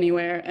just click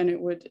anywhere and it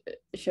would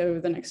show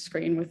the next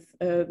screen with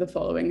the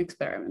following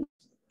experiment.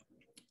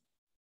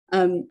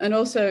 And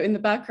also in the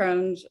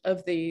background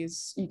of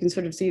these, you can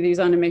sort of see these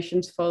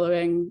animations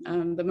following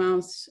the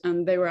mouse,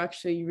 and they were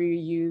actually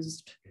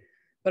reused,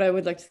 what I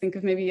would like to think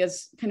of maybe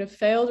as kind of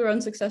failed or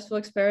unsuccessful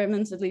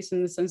experiments, at least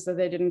in the sense that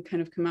they didn't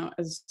kind of come out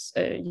as,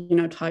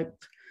 type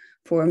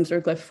forms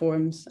or glyph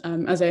forms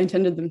as I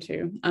intended them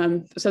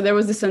to. So there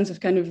was this sense of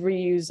kind of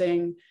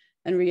reusing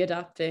and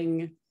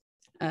readapting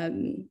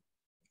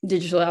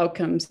digital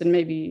outcomes, and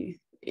maybe,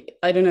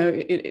 I don't know,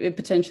 it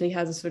potentially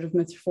has a sort of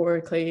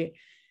metaphorically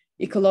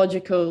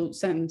ecological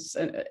sense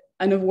and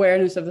an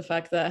awareness of the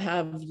fact that I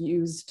have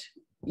used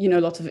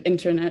lots of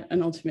internet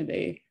and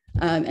ultimately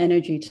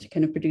energy to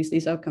kind of produce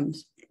these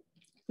outcomes.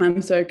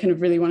 So I kind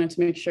of really wanted to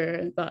make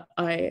sure that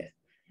I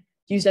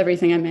used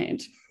everything I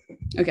made.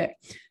 Okay,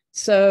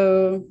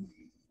 so,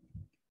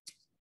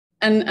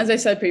 and as I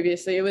said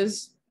previously, it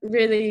was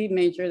really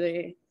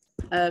majorly,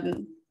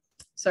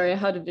 sorry, I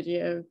had a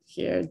video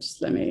here,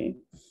 just let me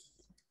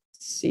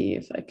see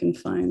if I can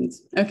find,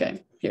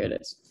 okay, here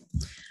it is.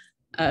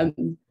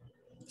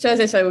 So as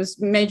I said, it was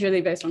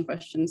majorly based on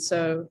questions.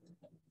 So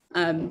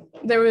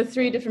there were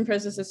 3 different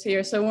processes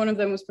here. So one of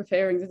them was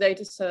preparing the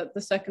data set.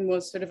 The second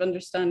was sort of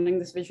understanding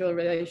this visual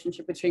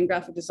relationship between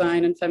graphic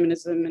design and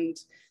feminism and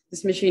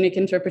this machinic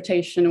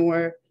interpretation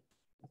or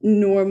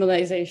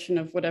normalization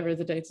of whatever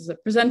the data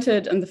set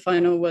presented. And the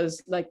final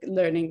was like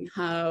learning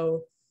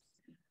how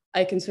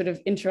I can sort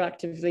of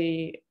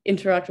interactively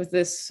interact with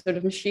this sort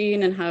of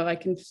machine and how I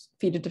can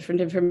feed it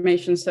different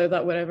information so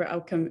that whatever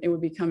outcome it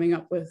would be coming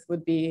up with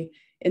would be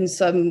in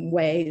some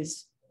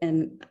ways,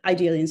 and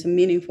ideally in some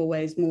meaningful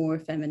ways, more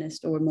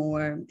feminist or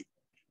more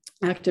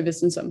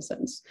activist in some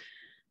sense.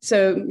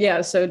 So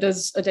yeah, so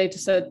does a data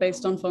set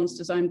based on fonts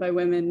designed by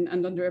women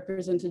and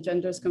underrepresented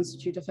genders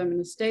constitute a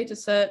feminist data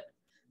set?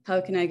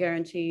 How can I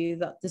guarantee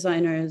that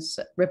designers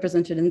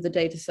represented in the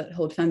data set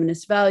hold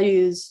feminist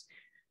values?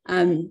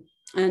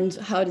 And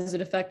how does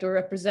it affect or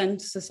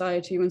represent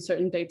society when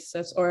certain data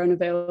sets are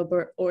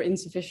unavailable or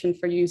insufficient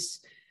for use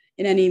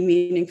in any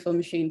meaningful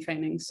machine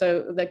training?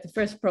 So like the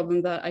first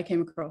problem that I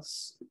came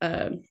across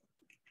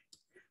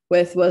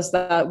with was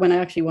that when I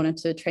actually wanted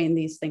to train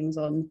these things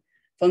on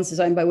fonts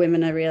designed by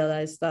women, I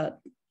realized that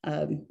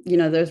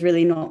there's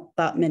really not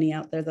that many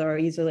out there that are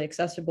easily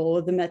accessible.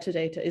 The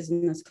metadata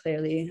isn't as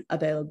clearly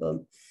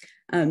available.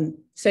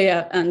 So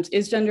yeah, and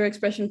is gender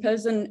expression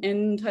present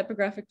in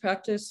typographic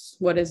practice?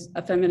 What is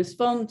a feminist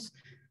font?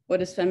 What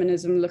does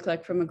feminism look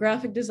like from a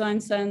graphic design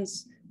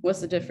sense?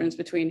 What's the difference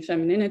between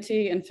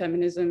femininity and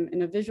feminism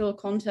in a visual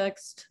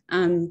context?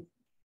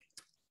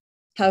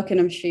 How can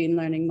a machine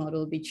learning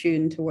model be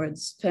tuned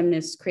towards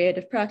feminist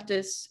creative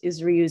practice?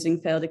 Is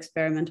reusing failed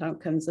experiment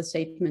outcomes a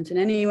statement in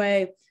any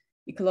way,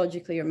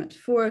 ecologically or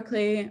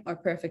metaphorically? Are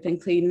perfect and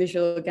clean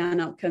visual GAN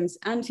outcomes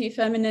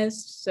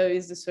anti-feminist? So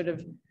is this sort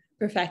of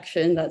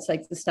perfection that's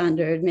like the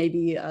standard,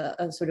 maybe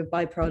a sort of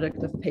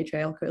byproduct of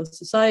patriarchal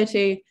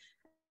society?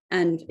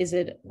 And is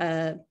it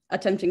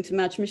attempting to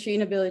match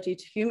machine ability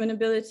to human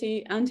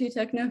ability,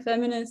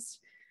 anti-techno-feminist?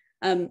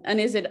 And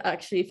is it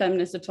actually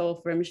feminist at all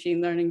for a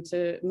machine learning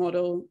to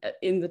model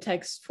in the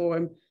text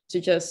form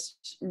to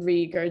just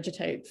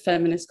regurgitate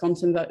feminist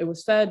content that it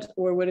was fed?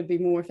 Or would it be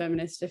more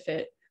feminist if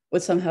it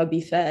would somehow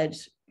be fed,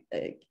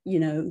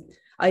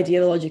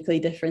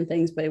 ideologically different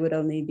things, but it would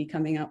only be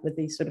coming up with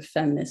these sort of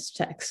feminist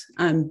texts?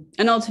 And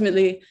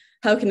ultimately,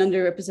 how can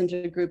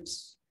underrepresented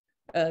groups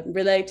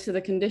relate to the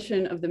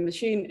condition of the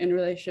machine in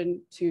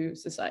relation to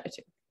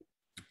society?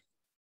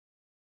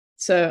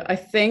 So I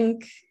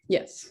think,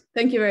 yes,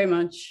 thank you very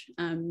much.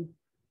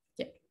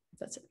 Yeah,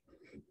 that's it.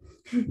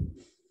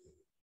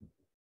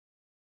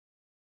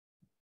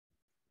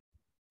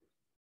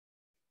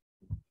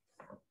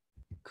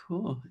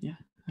 Cool, yeah,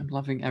 I'm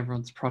loving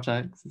everyone's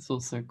projects. It's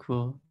also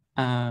cool.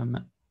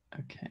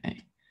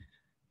 Okay,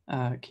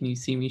 can you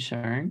see me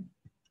sharing?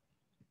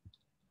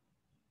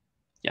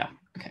 Yeah,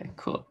 okay,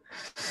 cool.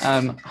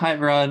 Hi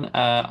everyone,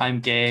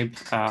 I'm Gabe.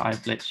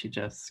 I've literally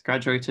just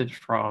graduated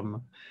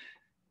from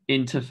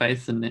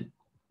interface and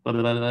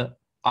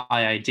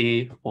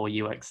IID or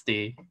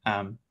UXD,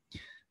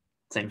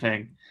 same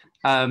thing.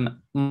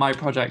 My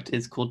project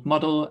is called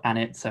Model, and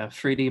it's a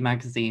 3D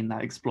magazine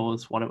that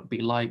explores what it would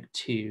be like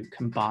to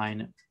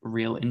combine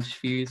real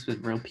interviews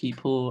with real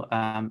people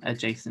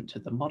adjacent to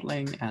the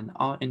modeling and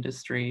art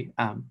industry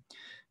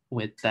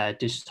with their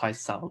digitized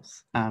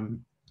selves.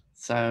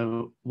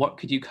 So what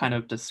could you kind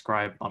of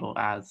describe Model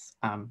as?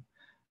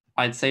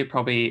 I'd say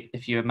probably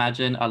if you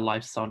imagine a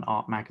lifestyle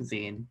art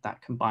magazine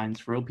that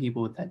combines real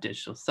people with their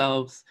digital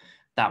selves,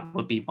 that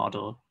would be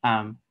Model.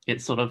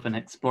 It's sort of an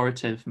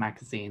explorative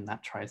magazine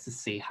that tries to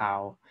see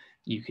how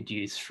you could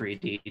use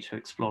 3D to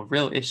explore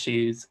real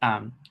issues,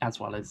 as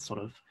well as sort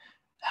of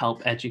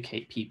help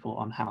educate people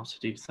on how to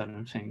do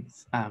certain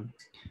things,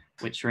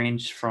 which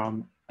range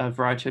from a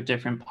variety of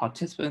different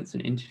participants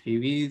and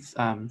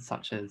interviewees,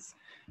 such as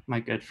my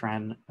good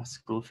friend, a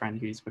school friend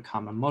who's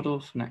become a model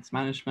for Next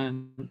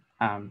Management,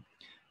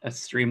 a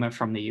streamer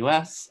from the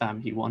US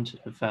who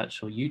wanted a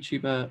virtual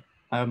YouTuber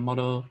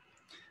model,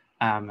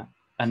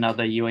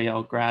 another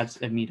UAL grad,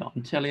 Amida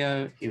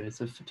Ontilio, who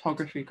is a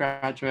photography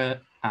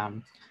graduate,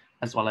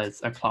 as well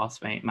as a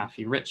classmate,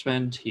 Matthew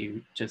Richmond,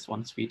 who just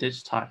wants to be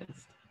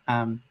digitized,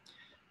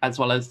 as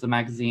well as the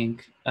magazine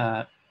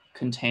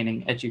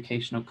containing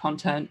educational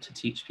content to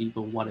teach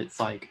people what it's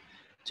like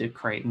to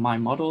create my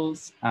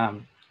models,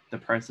 the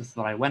process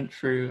that I went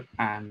through,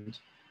 and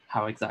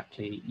how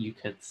exactly you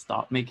could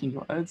start making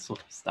your own sort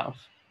of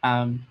stuff.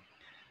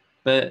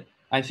 But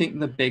I think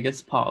the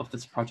biggest part of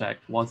this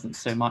project wasn't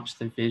so much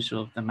the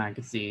visual of the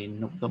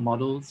magazine or the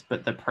models,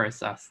 but the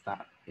process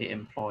that it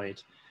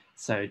employed.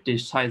 So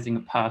digitizing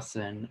a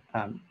person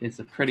is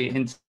a pretty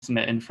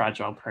intimate and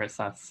fragile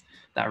process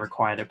that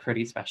required a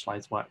pretty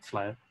specialized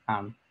workflow.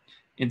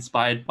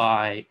 Inspired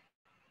by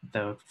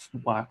the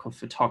work of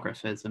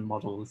photographers and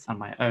models and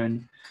my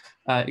own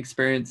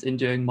experience in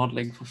doing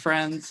modeling for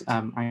friends,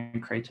 I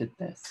created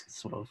this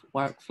sort of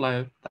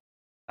workflow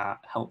that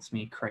helps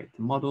me create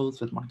the models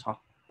with my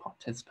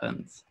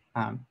participants.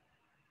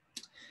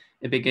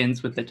 It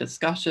begins with the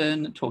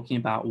discussion, talking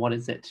about what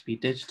is it to be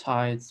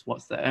digitized,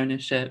 what's the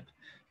ownership.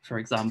 For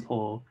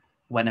example,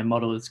 when a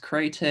model is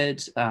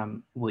created,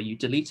 will you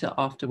delete it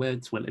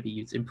afterwards? Will it be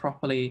used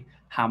improperly?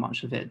 How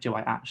much of it do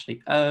I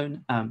actually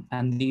own?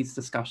 And these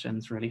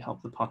discussions really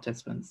help the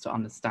participants to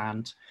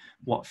understand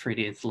what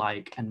 3D is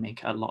like and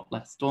make it a lot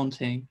less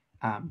daunting.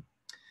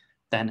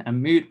 Then a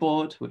mood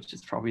board, which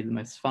is probably the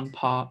most fun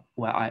part,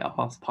 where I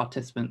ask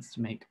participants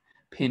to make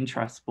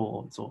Pinterest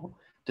boards or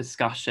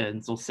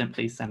discussions, or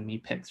simply send me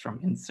pics from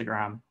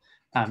Instagram,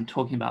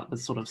 talking about the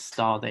sort of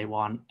style they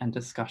want and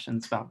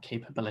discussions about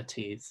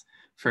capabilities.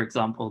 For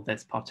example,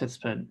 this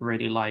participant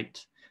really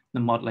liked the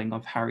modeling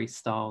of Harry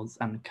Styles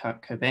and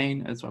Kurt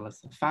Cobain, as well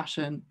as the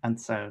fashion. And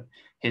so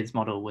his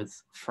model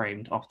was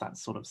framed off that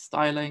sort of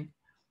styling.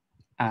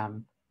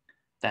 Then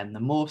the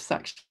morph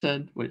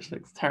section, which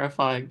looks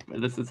terrifying,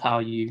 but this is how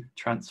you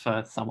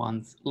transfer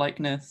someone's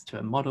likeness to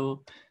a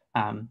model.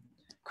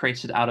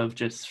 Created out of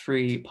just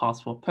 3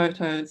 passport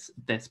photos.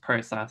 This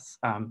process,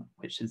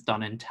 which is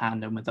done in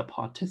tandem with a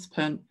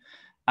participant,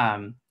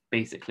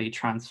 basically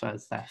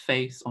transfers their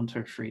face onto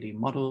a 3D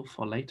model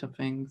for later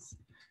things.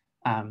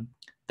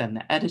 Then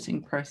the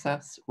editing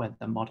process, where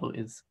the model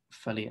is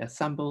fully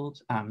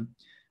assembled.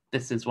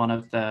 This is one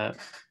of the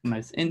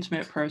most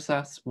intimate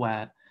process,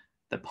 where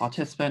the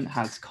participant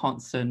has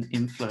constant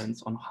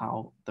influence on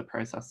how the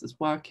process is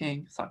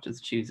working, such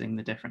as choosing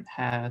the different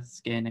hair,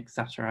 skin,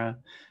 etc.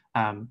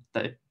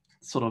 The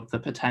sort of the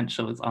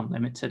potential is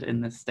unlimited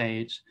in this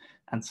stage,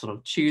 and sort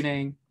of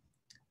tuning,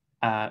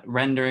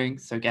 rendering,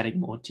 so getting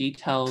more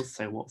details,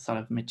 so what sort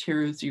of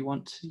materials you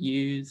want to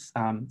use,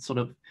 sort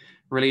of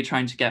really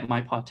trying to get my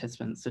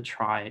participants to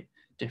try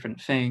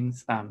different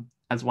things.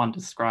 As one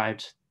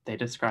described, they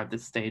described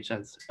this stage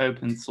as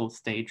open source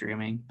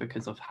daydreaming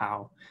because of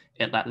how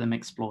it let them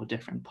explore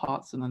different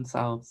parts of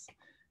themselves,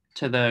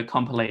 to the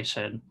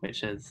compilation,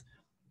 which is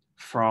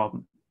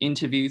from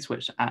interviews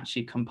which are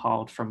actually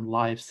compiled from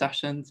live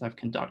sessions I've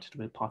conducted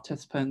with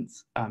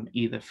participants,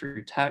 either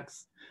through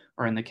text,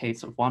 or in the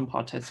case of one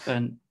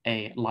participant,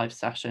 a live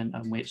session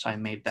in which I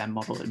made their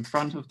model in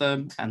front of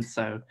them, and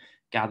so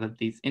gathered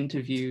these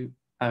interview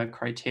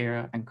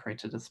criteria and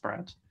created a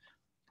spread.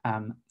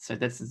 So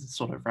this is a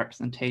sort of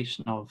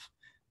representation of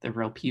the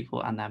real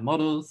people and their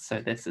models. So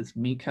this is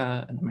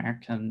Mika, an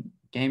American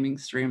gaming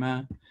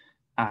streamer,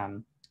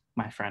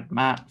 my friend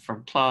Matt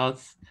from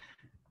class,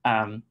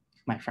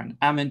 my friend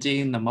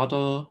Amandine, the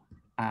model,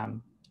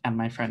 and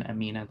my friend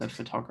Amina, the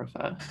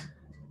photographer.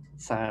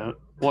 So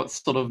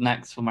what's sort of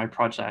next for my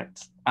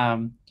project?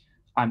 I'm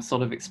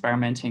sort of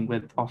experimenting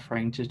with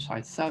offering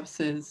digitized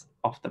services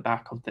off the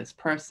back of this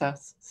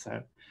process.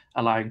 So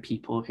allowing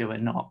people who are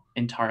not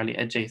entirely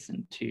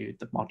adjacent to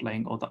the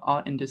modeling or the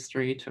art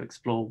industry to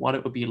explore what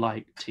it would be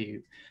like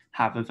to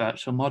have a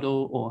virtual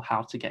model or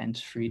how to get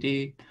into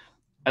 3D,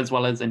 as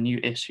well as a new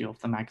issue of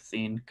the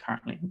magazine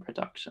currently in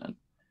production.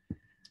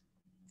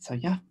 So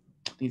yeah,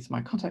 these are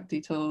my contact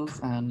details,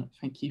 and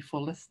thank you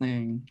for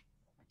listening.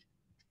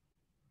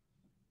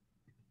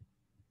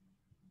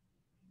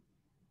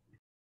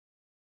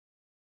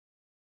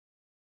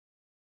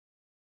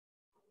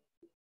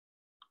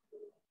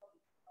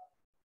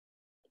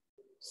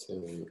 So,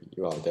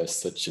 wow, that's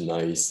such a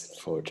nice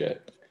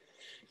project.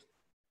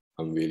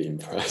 I'm really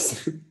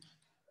impressed.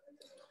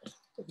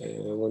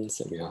 One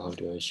second, how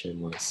do I share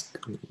my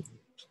screen?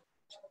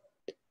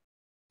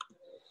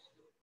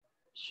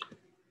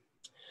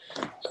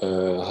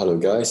 Hello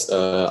guys,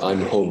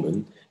 I'm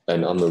Holman,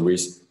 and I'm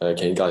a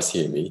can you guys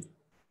hear me?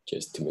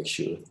 Just to make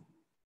sure.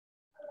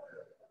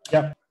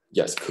 Yeah.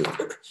 Yes, cool.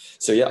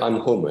 So yeah, I'm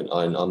Holman,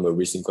 and I'm a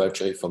recent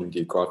graduate from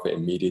the graphic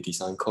and media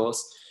design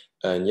course.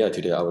 And yeah,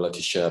 today I would like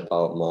to share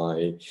about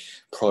my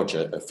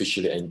project,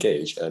 Officially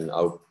Engaged, and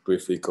I'll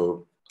briefly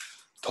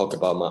talk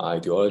about my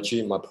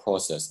ideology, my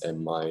process,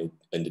 and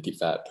the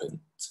development.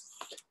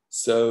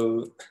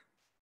 So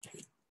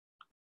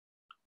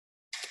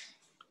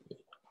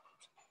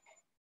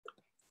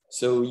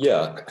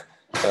yeah,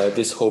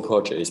 this whole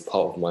project is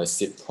part of my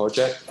SIP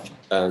project,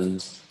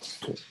 and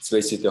so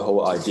basically the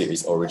whole idea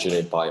is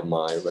originated by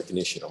my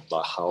recognition of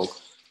how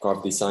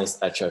graphic design is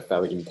actually a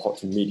very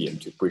important medium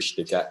to bridge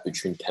the gap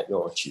between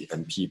technology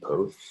and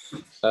people.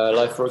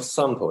 Like for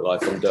example,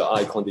 like from the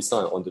icon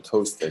design on the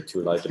toaster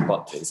to like the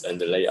buttons and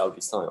the layout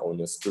design on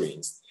the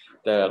screens,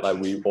 there like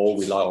we all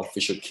rely on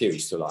visual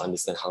cues to like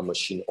understand how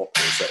machine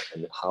operates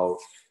and how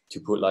to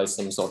put like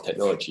some sort of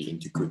technology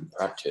into good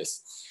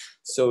practice.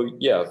 So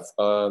yeah,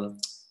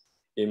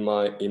 in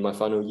my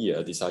final year,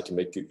 I decided to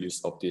make good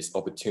use of this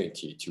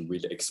opportunity to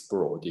really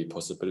explore the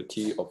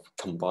possibility of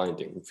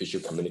combining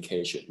visual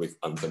communication with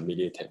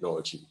unfamiliar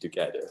technology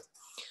together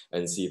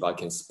and see if I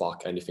can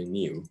spark anything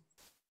new.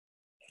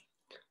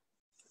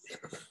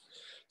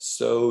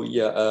 So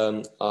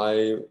yeah,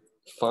 I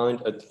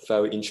find a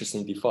very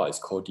interesting device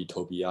called the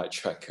Tobii Eye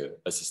Tracker,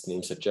 as its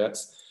name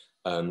suggests.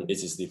 It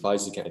is a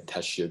device you can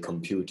attach to your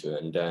computer,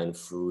 and then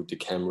through the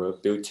camera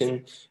built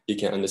in, it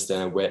can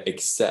understand where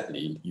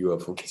exactly you are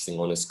focusing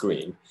on the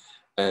screen.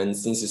 And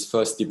since its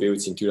first debut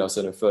in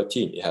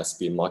 2013, it has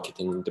been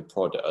marketing the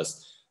product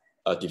as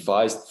a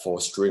device for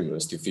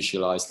streamers to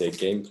visualize their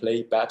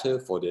gameplay better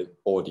for the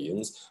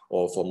audience,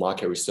 or for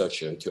market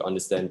researcher to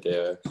understand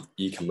their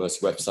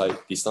e-commerce website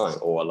design,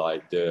 or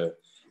like the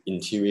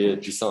interior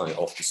design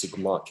of the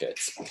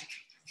supermarkets.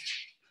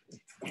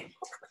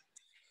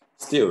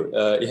 Still,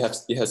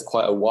 it has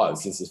quite a while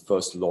since it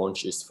first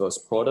launched its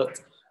first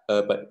product,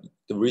 but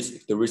the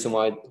reason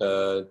why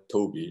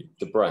Tobii,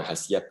 the brand,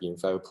 has yet been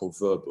very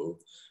proverbial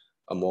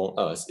among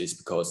us is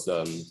because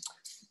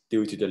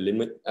due to the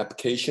limit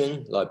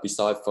application, like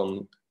beside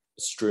from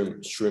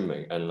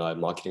streaming and like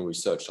marketing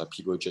research, like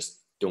people just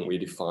don't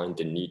really find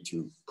the need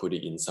to put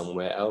it in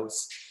somewhere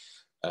else.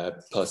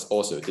 Plus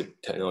also the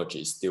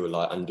technology is still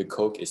like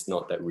undercooked, it's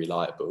not that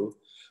reliable.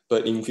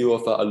 But in view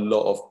of a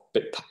lot of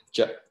big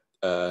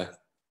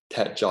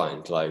tech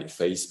giants like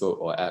Facebook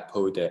or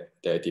Apple,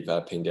 they're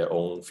developing their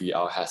own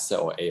VR headset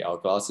or AR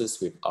glasses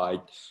with eye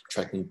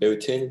tracking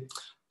built in,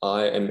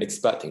 I am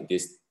expecting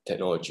this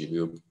technology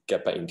will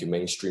get back into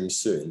mainstream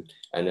soon,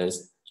 and then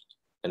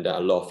a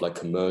lot of like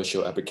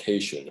commercial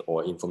application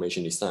or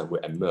information design will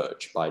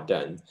emerge by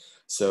then.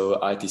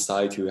 So I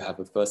decided to have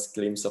a first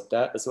glimpse of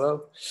that as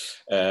well,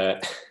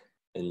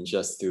 and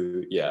just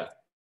to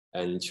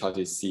and try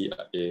to see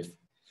if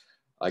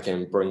I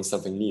can bring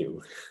something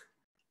new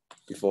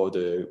before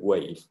the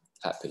wave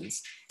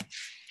happens.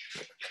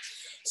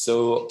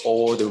 So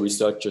all the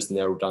research just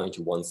narrowed down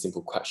into one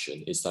simple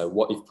question. It's like,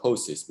 what if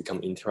posters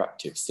become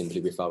interactive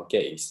simply without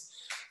gaze?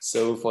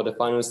 So for the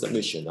final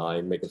submission,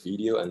 I make a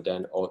video, and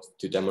then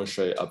to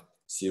demonstrate a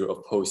series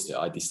of posters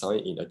I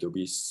designed in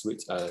Adobe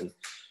Suite and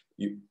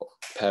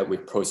paired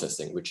with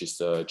processing, which is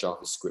the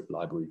JavaScript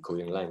library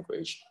coding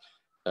language.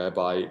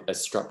 By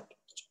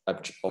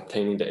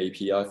obtaining the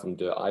API from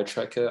the eye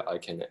tracker, I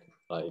can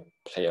like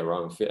play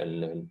around with it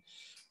and then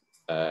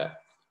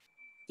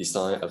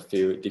design a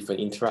few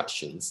different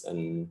interactions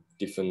and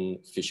different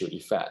visual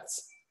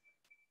effects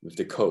with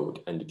the code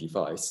and the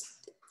device.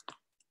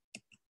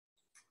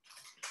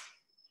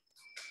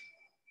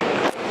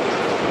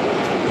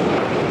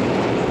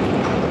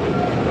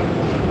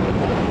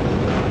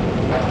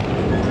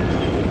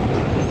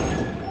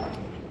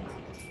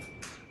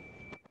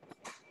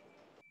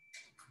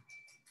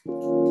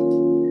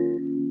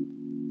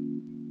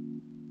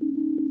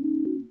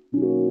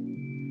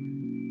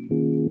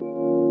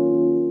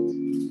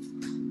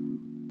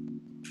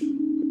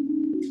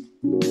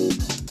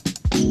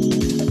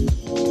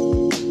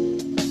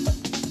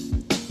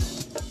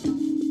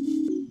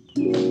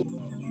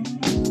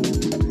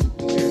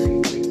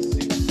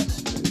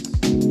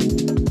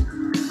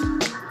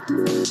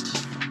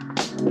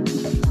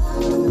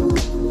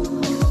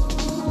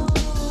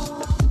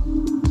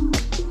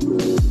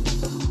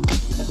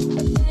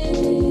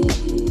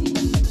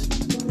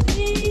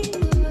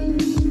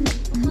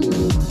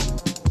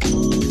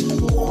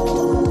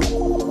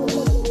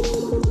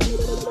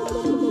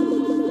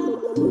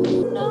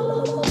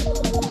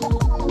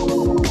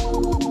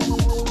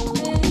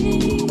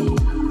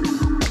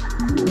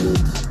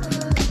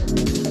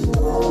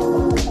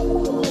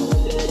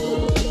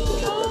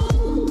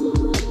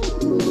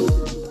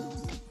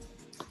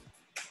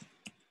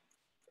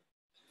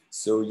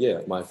 So yeah,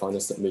 my final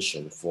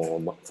submission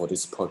for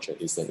this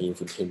project is an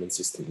infotainment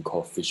system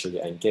called Visually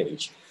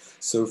Engage.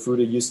 So through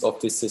the use of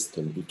this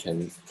system, we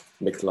can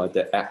make like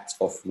the act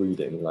of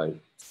reading, like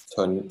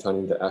turning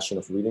the action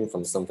of reading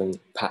from something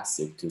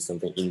passive to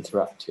something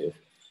interactive,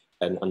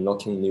 and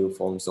unlocking new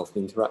forms of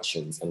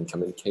interactions and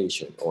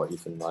communication, or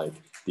even like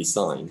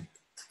design.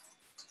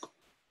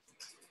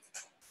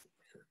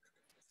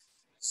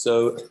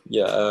 So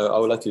yeah, I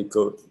would like to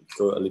go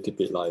a little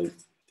bit like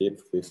deep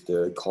with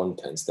the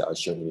contents that are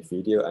shown in the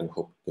video, and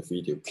hope the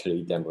video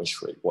clearly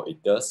demonstrate what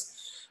it does.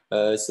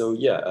 So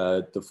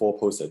yeah, the 4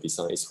 poster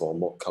design is for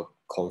mock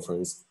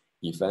conference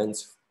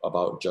events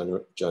about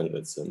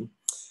journalism.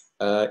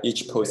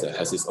 Each poster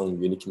has its own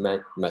unique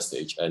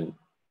message, and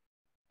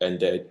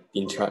the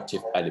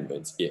interactive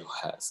elements it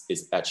has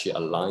is actually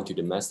aligned to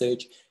the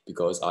message,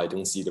 because I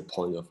don't see the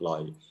point of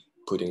like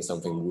putting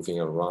something moving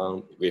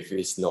around if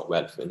it's not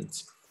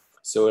relevant.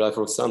 So like,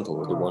 for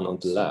example, the one on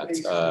the left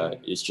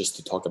is just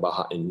to talk about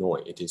how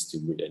annoying it is to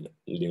read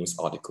a news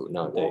article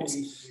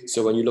nowadays.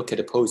 So when you look at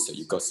the poster,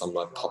 you've got some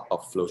like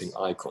pop-up floating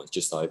icons,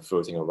 just like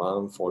floating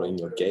around, following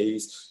your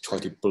gaze, try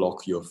to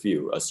block your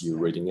view as you're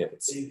reading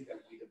it.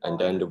 And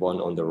then the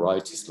one on the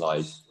right is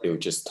like, it will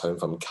just turn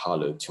from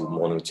color to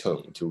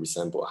monotone to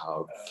resemble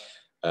how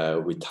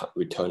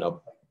we turn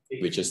up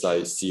we just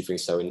like see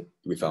things so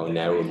with our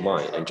narrow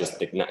mind and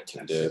just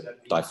neglecting the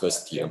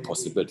diversity and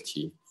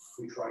possibility.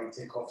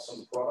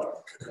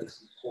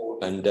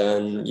 And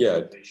then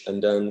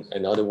and then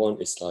another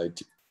one is like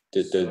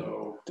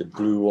the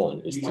blue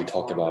one is to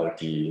talk about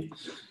the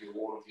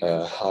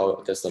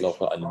how there's a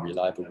lot of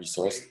unreliable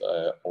resource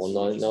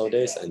online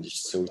nowadays, and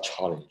it's so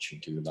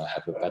challenging to like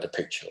have a better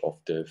picture of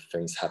the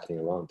things happening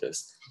around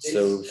us.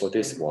 So for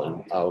this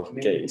one, our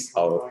gaze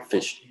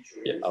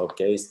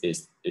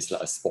is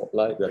like a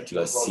spotlight. We have to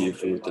like see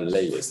through the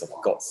layers of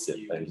gossip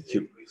and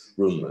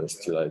rumors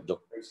to like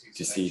look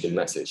to see the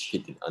message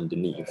hidden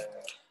underneath.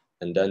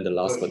 And then the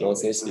last but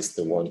not least is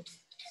the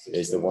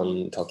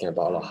one talking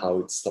about like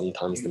how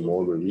sometimes the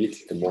more we read,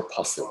 the more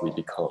passive we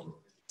become.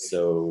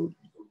 So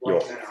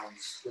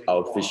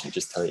our vision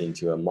just turned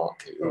into a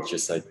market. We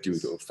just like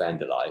doodle,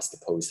 vandalize the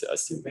poster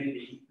as you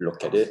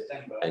look at it,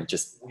 and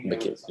just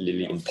make it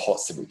really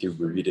impossible to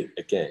read it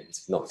again.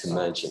 Not to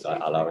mention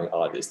like allowing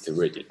artists to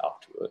read it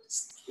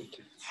afterwards.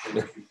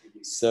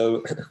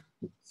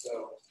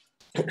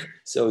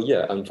 So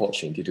yeah,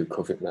 unfortunately, due to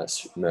COVID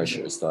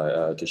measures,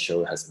 the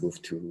show has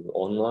moved to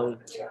online.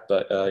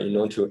 But in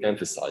order to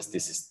emphasize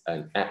this is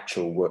an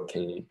actual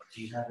working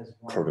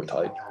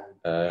prototype,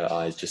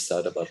 I just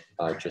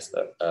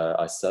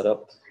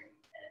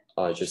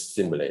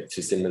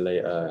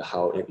simulate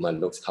how it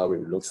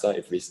looks like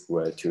if we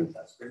were to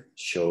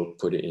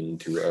put it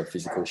into a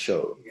physical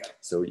show.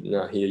 So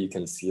now here you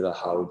can see like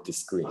how the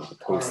screen, the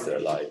poster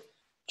like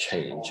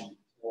change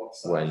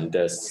when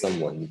there's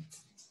someone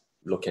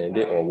looking at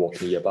it or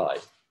walking nearby.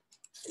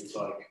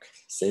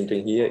 Same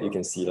thing here, you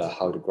can see like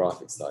how the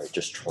graphics like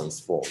just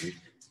transform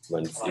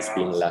when it's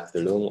being left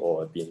alone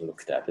or being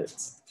looked at it.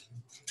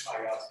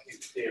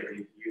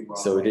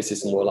 So this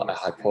is more like a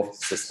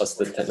hypothesis as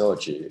the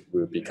technology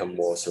will become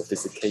more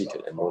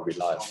sophisticated and more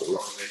reliable.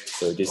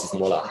 So this is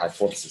more like a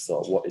hypothesis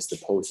of what is the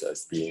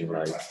process being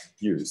like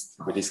used.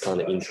 With this kind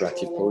of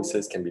interactive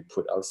process can be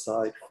put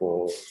outside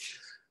for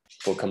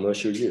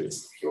commercial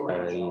use.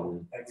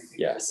 And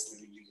yes.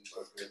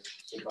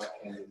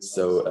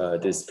 So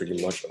this is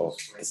pretty much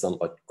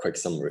a quick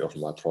summary of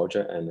my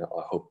project, and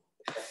I hope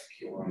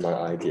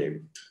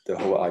the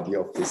whole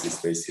idea of this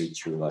is basically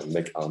to like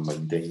make our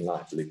mundane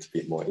life a little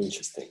bit more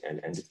interesting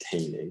and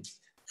entertaining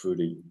through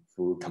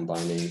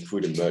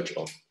the merge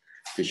of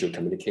visual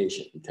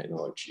communication and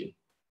technology.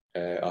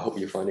 I hope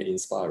you find it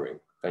inspiring.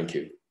 Thank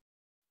you.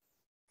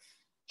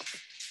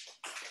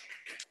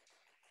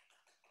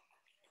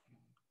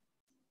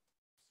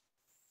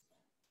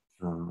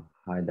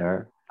 Hi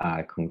there.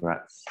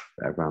 Congrats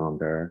to everyone on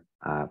their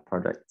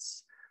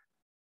projects.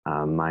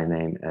 My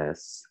name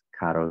is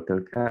Karol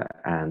Tylke,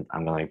 and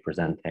I'm going to be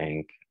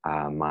presenting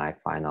my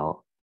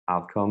final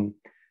outcome.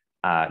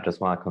 Just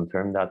want to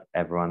confirm that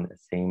everyone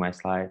is seeing my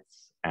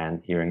slides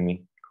and hearing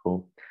me.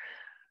 Cool.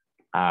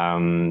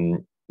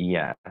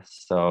 Yeah,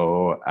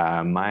 so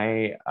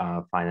my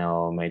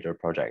final major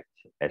project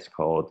is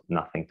called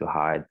Nothing to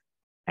Hide,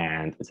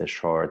 and it's a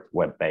short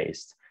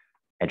web-based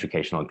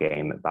educational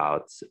game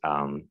about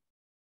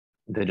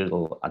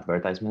digital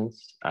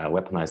advertisements,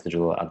 weaponized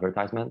digital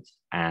advertisements.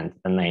 And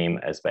the name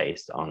is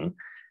based on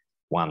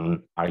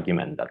one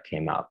argument that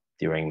came up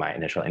during my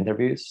initial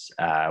interviews.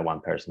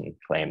 One person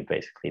claimed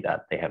basically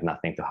that they have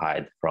nothing to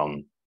hide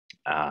from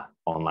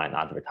online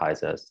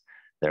advertisers.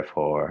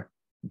 Therefore,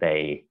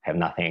 they have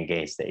nothing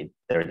against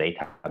their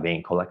data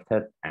being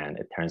collected. And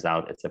it turns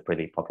out it's a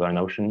pretty popular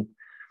notion.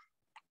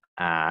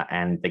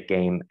 And the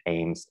game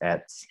aims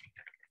at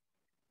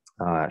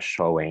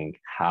showing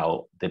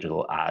how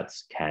digital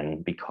ads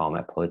can become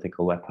a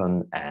political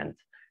weapon and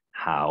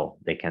how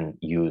they can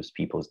use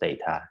people's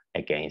data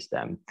against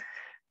them,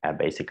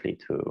 basically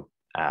to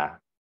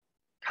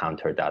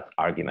counter that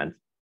argument.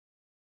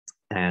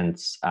 And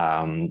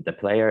the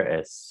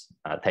player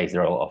takes the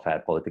role of a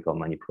political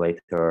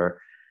manipulator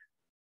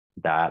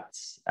that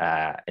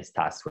is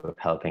tasked with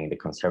helping the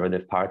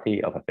Conservative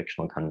Party of a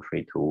fictional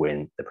country to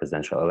win the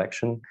presidential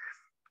election.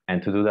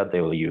 And to do that,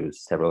 they will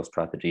use several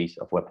strategies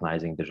of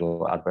weaponizing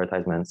digital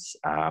advertisements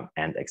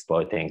and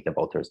exploiting the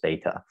voters'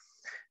 data.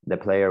 The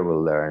player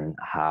will learn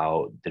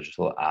how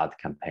digital ad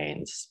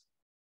campaigns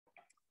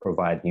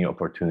provide new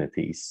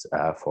opportunities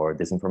for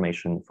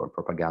disinformation, for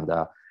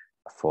propaganda,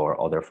 for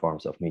other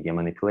forms of media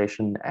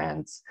manipulation,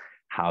 and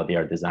how they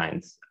are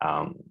designed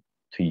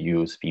to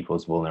use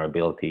people's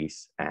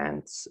vulnerabilities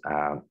and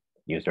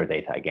use their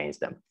data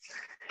against them.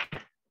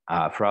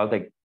 Throughout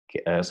the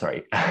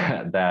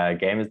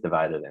game is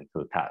divided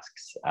into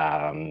tasks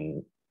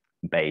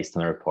based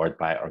on a report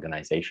by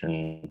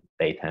organization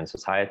Data and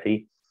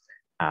Society.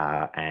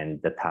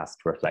 And the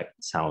tasks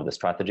reflect some of the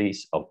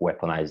strategies of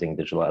weaponizing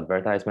digital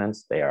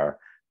advertisements. They are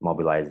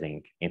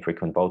mobilizing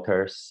infrequent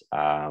voters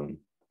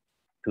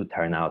to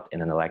turn out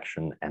in an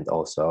election, and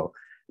also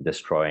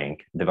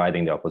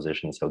dividing the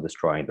opposition, so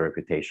destroying the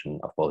reputation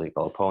of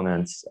political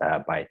opponents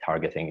by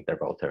targeting their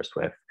voters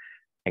with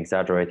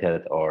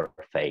exaggerated or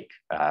fake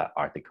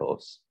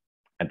articles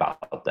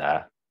about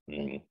the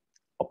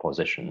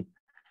opposition.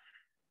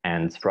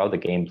 And throughout the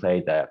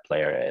gameplay, the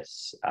player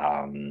is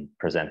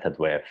presented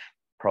with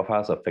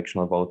profiles of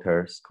fictional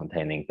voters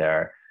containing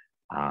their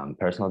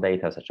personal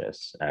data, such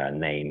as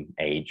name,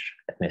 age,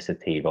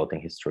 ethnicity, voting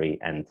history,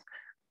 and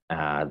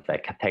the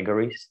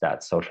categories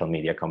that social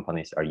media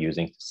companies are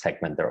using to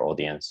segment their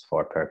audience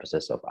for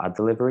purposes of ad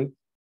delivery.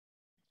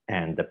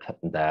 And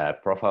the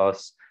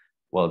profiles,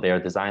 well, they are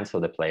designed so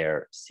the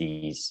player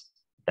sees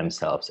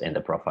themselves in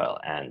the profile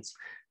and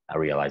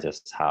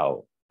realizes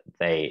how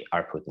they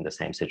are put in the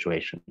same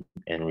situation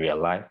in real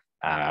life.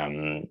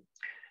 And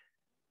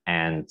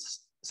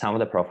some of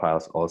the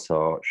profiles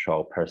also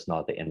show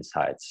personality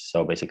insights.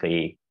 So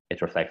basically,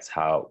 it reflects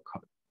how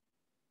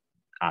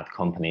ad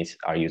companies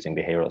are using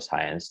behavioral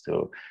science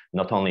to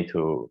not only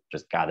to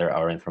just gather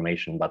our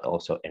information, but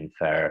also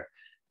infer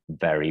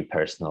very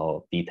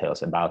personal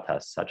details about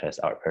us, such as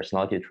our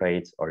personality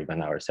traits or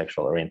even our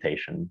sexual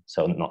orientation.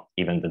 So not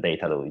even the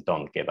data that we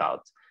don't give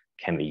out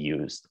can be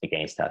used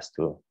against us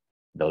to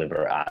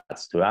deliver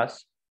ads to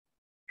us.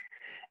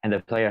 And the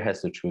player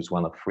has to choose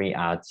one of 3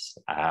 ads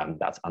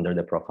that's under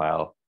the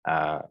profile.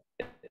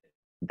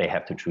 They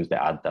have to choose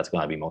the ad that's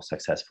going to be most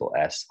successful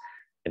as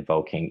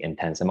evoking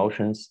intense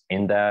emotions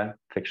in the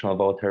fictional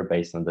voter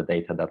based on the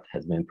data that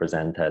has been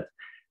presented,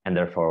 and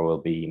therefore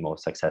will be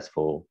most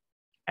successful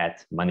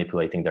at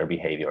manipulating their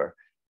behavior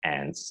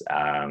and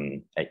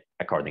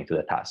according to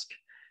the task.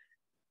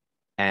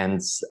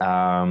 And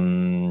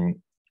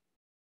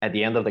at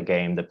the end of the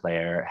game, the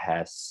player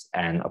has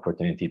an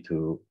opportunity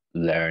to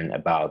learn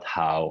about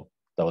how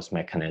those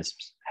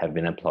mechanisms have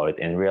been employed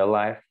in real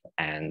life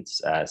and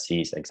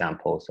sees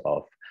examples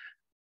of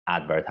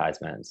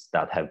advertisements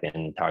that have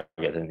been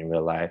targeted in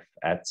real life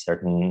at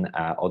certain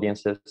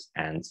audiences.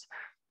 And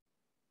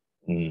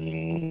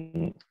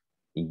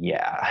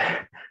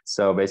yeah,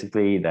 so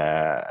basically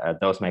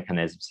those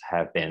mechanisms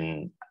have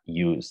been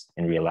used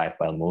in real life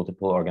by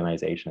multiple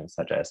organizations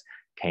such as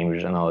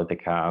Cambridge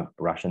Analytica,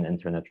 Russian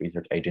Internet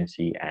Research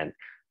Agency, and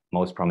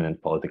most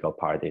prominent political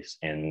parties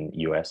in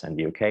US and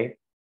the UK.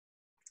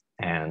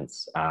 And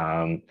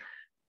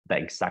the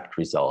exact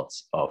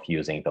results of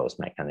using those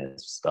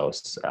mechanisms,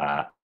 those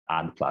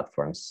ad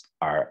platforms,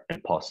 are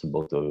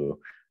impossible to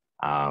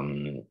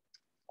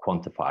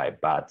quantify,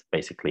 but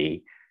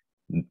basically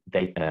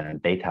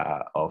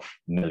data of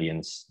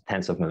millions,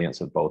 tens of millions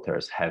of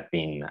voters have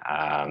been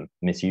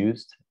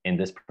misused in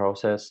this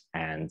process.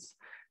 And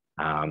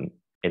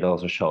it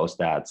also shows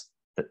that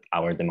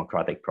our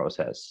democratic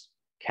process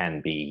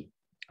can be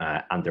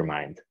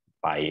undermined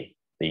by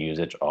the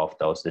usage of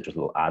those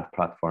digital ad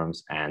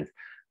platforms. And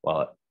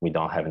well, we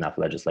don't have enough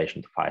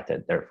legislation to fight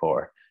it.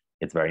 Therefore,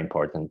 it's very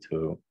important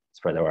to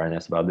spread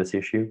awareness about this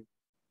issue.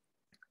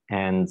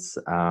 And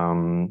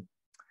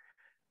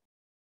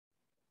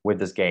with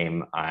this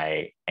game,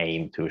 I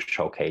aim to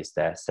showcase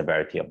the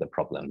severity of the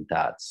problem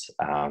that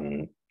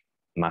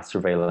mass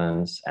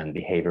surveillance and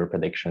behavior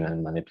prediction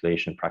and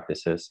manipulation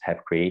practices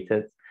have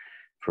created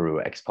through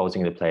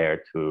exposing the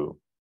player to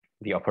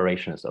the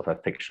operations of a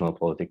fictional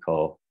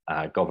political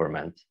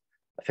government,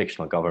 a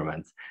fictional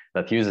government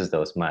that uses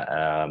those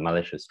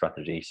malicious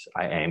strategies.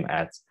 I aim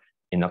at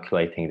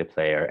inoculating the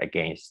player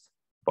against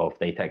both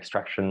data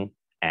extraction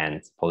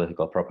and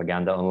political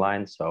propaganda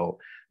online. So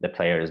the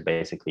player is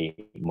basically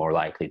more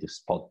likely to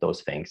spot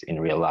those things in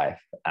real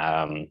life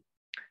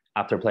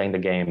after playing the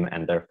game,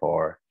 and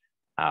therefore,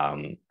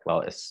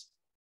 well,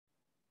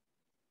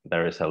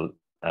 there is a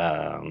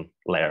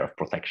layer of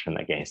protection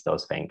against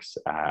those things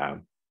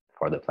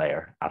for the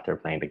player after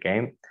playing the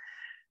game.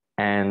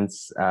 And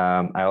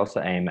I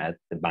also aim at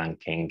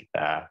debunking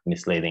the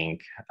misleading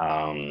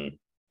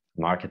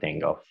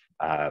marketing of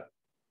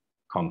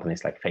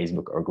companies like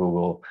Facebook or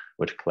Google,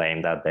 which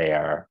claim that they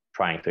are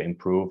trying to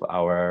improve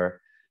our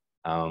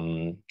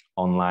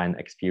online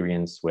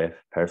experience with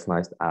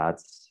personalized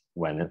ads,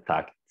 when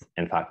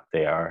in fact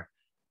they are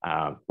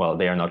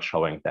they are not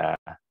showing the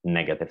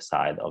negative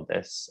side of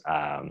this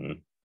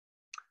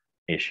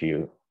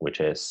issue, which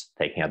is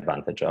taking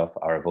advantage of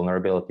our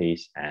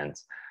vulnerabilities and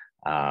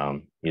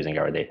using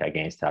our data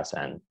against us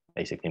and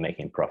basically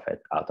making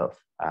profit out of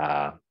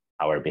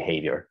our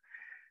behavior.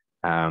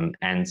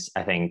 And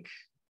I think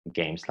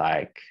games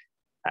like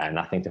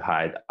Nothing to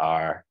Hide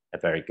are a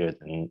very good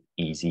and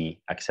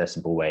easy,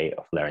 accessible way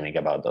of learning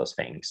about those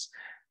things.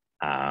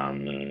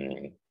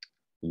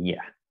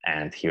 Yeah,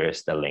 and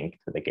here's the link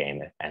to the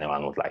game if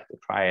anyone would like to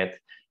try it.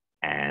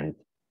 And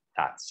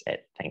that's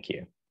it. Thank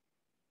you.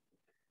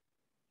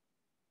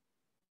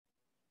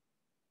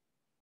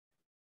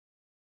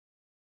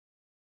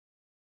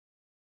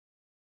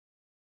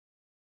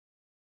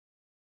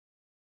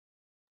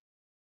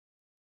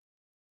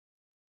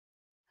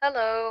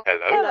 Hello.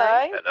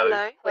 Hello. Hello.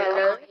 Hello.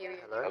 Hello.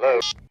 Hello.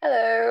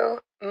 Hello.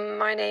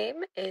 My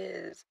name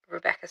is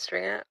Rebecca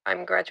Stringer.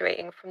 I'm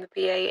graduating from the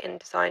BA in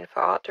Design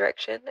for Art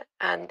Direction,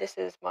 and this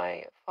is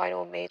my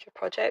final major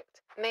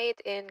project,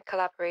 made in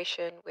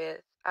collaboration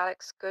with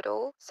Alex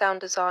Goodall, sound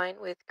design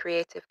with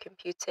creative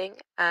computing,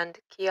 and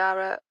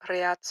Chiara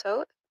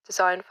Riazzo,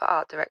 design for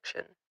art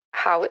direction.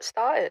 How it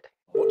started.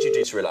 What do you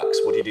do to relax?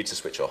 What do you do to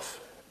switch off?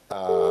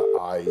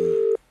 I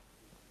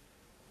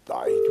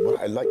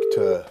like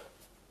to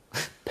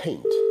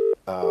paint,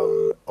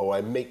 or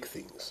I make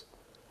things.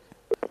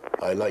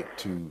 I like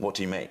to. What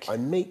do you make? I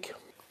make.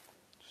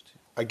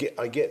 I like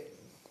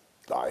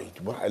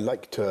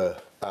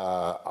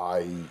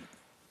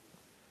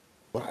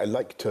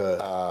to.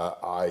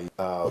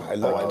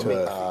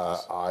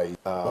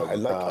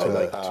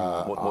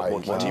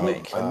 What do you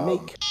make? I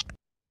make.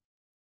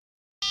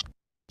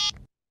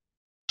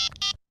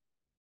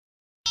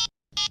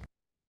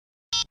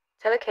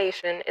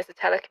 Telecation is a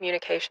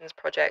telecommunications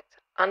project,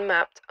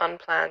 unmapped,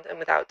 unplanned, and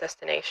without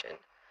destination,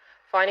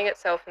 finding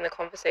itself in the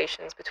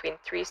conversations between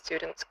three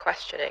students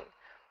questioning,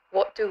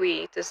 what do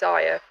we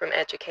desire from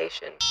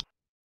education?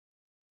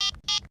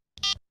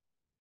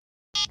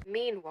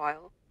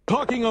 Meanwhile,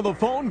 talking on the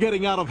phone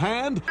getting out of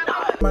hand.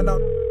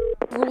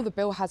 Overall, the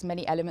bill has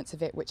many elements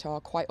of it which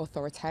are quite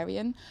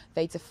authoritarian.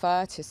 They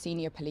defer to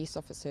senior police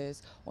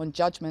officers on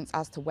judgments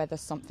as to whether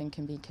something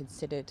can be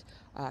considered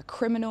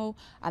criminal,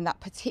 and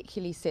that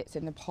particularly sits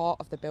in the part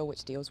of the bill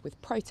which deals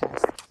with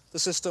protests. The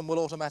system will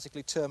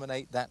automatically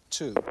terminate that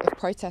too. If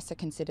protests are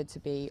considered to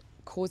be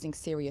causing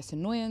serious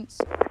annoyance,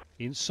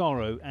 in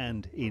sorrow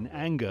and in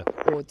anger,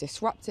 or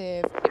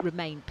disruptive, it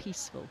remain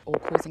peaceful, or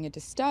causing a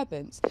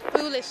disturbance.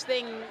 Foolish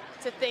thing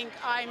to think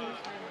I'm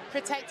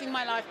protecting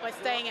my life by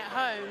staying at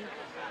home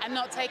and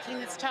not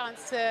taking this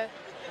chance to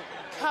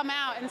come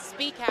out and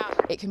speak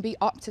out. It can be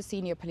up to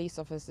senior police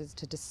officers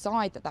to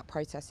decide that that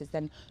protest is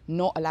then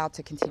not allowed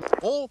to continue.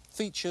 All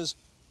features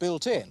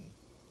built in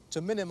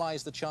to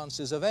minimise the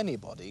chances of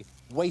anybody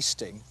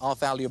wasting our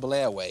valuable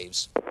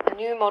airwaves. A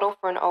new model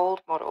for an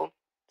old model.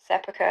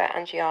 Sepulchre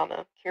and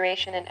Giama,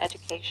 curation and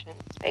education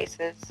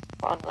spaces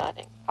for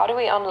unlearning. How do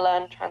we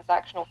unlearn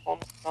transactional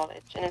forms of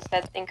knowledge and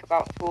instead think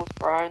about tools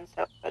for our own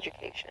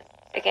self-education?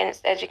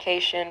 Against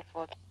education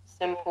for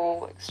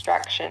simple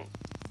extraction.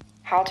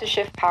 How to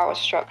shift power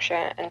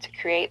structure and to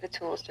create the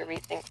tools to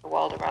rethink the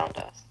world around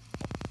us.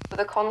 So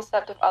the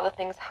concept of other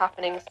things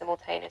happening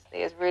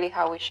simultaneously is really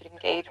how we should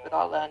engage with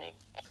our learning.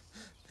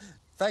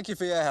 Thank you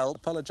for your help.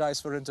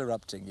 Apologise for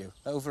interrupting you.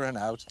 Over and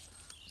out.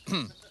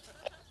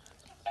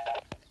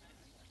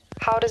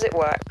 How does it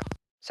work?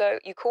 So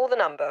you call the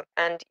number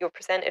and you're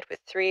presented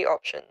with three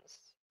options.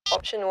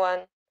 Option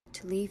 1,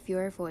 to leave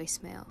your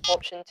voicemail.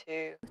 Option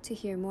 2, to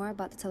hear more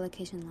about the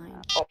telecation line.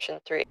 Option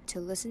 3, to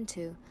listen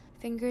to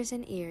Fingers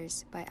and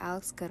Ears by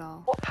Alex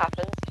Goodall. What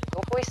happens to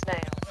your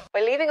voicemail?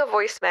 By leaving a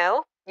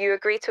voicemail, you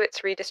agree to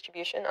its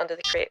redistribution under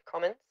the Creative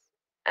Commons.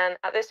 And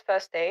at this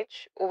first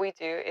stage, all we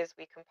do is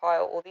we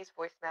compile all these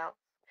voicemails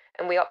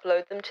and we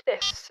upload them to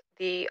this,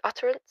 the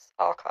Utterance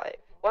Archive.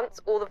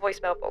 Once all the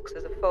voicemail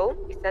boxes are full,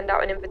 we send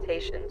out an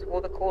invitation to all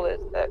the callers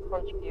that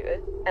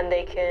contributed, and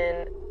they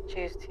can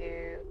choose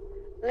to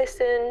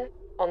listen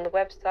on the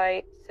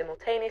website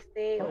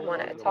simultaneously or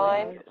one at a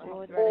time,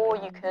 or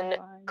you can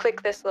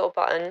click this little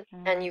button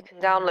and you can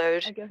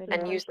download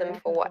and use them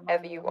for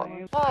whatever you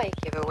want. I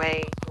give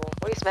away your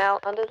voicemail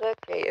under the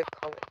Creative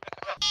Commons.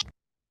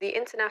 The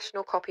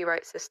international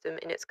copyright system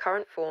in its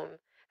current form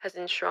has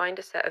enshrined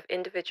a set of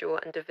individual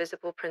and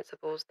divisible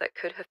principles that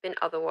could have been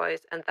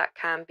otherwise and that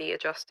can be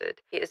adjusted.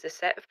 It is a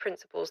set of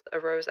principles that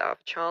arose out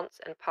of chance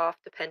and path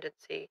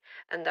dependency,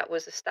 and that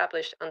was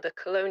established under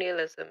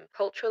colonialism,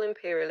 cultural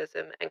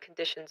imperialism, and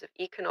conditions of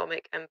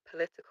economic and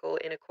political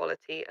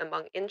inequality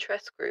among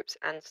interest groups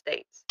and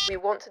states. We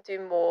want to do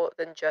more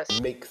than just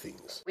make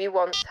things. We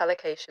want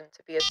telecation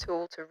to be a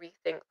tool to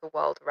rethink the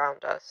world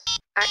around us.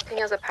 Acting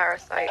as a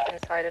parasite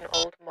inside an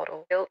old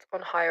model built on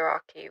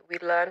hierarchy, we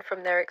learn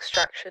from their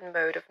extraction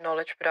mode of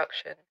knowledge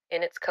production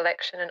in its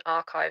collection and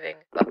archiving,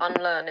 but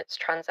unlearn its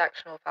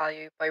transactional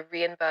value by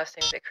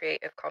reimbursing the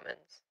Creative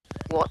Commons.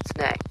 What's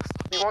next?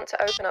 We want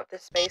to open up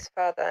this space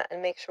further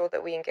and make sure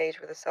that we engage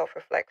with a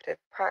self-reflective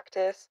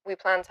practice. We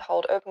plan to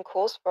hold open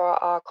calls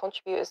for our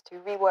contributors to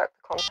rework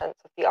the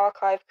contents of the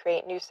archive,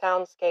 create new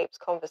soundscapes,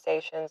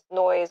 conversations,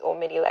 noise, or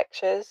mini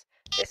lectures.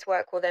 This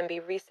work will then be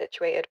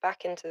resituated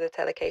back into the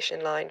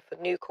telecation line for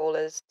new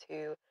callers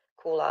to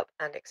call up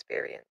and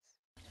experience.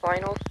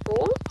 Final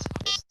thought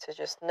is to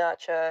just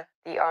nurture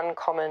the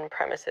uncommon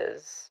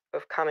premises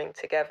of coming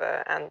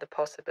together and the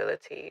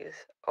possibilities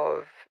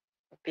of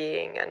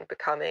being and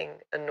becoming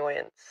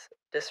annoyance,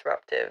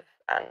 disruptive,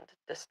 and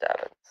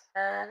disturbance.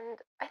 And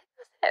I think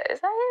that's it.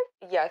 Is that it?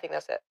 Yeah, I think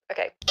that's it.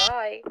 Okay,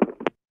 bye.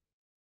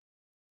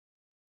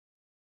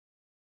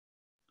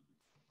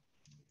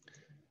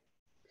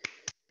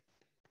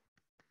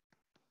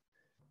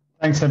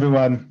 Thanks,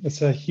 everyone.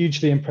 It's a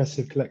hugely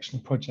impressive collection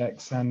of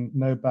projects and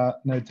no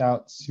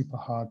doubt super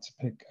hard to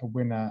pick a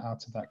winner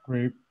out of that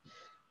group.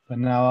 But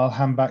now I'll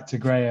hand back to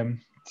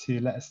Graham to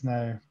let us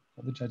know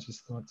what the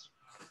judges thought.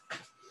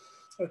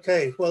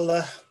 Okay,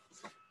 well,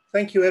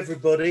 thank you,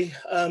 everybody.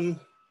 I'll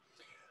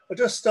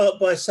just start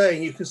by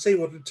saying you can see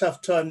what a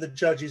tough time the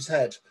judges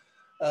had.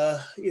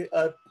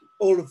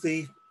 All of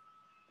the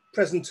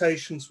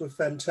presentations were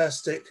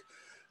fantastic.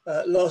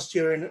 Last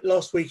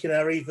week in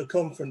our EVA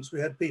conference,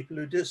 we had people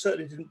who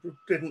certainly didn't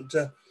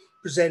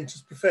present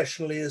as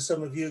professionally as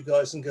some of you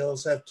guys and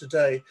girls have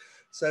today.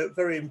 So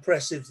very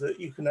impressive that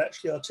you can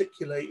actually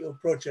articulate your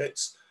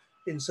projects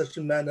in such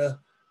a manner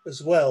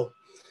as well.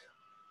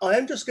 I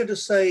am just going to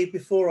say,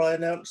 before I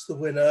announce the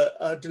winner,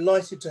 I'm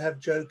delighted to have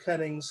Joe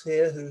Cannings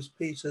here, who's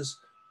Peter's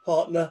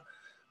partner.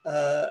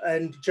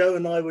 And Joe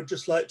and I would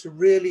just like to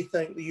really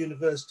thank the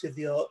University of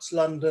the Arts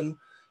London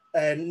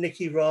and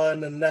Nikki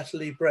Ryan and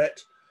Natalie Brett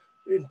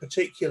in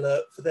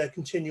particular for their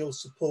continual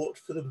support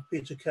for the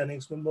Peter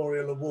Cannings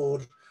Memorial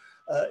Award.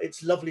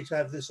 It's lovely to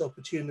have this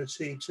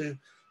opportunity to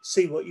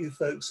see what you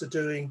folks are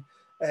doing,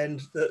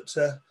 and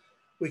that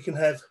we can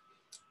have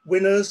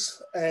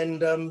winners,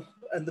 and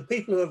the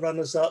people who are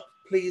runners up,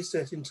 please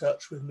get in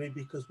touch with me,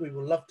 because we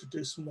will love to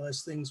do some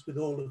nice things with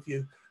all of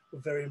you. We're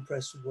very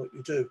impressed with what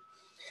you do.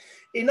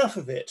 Enough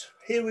of it,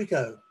 here we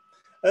go.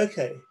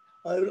 Okay,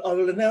 I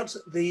will announce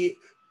the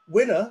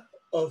winner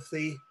of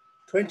the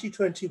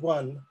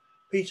 2021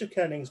 Peter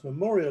Cannings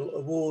Memorial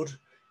Award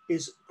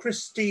is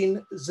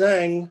Christine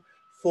Zhang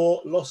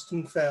for Lost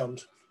and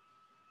Found.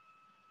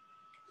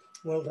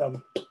 Well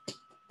done.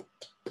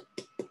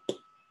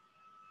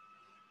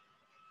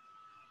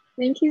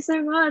 Thank you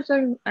so much.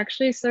 I'm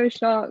actually so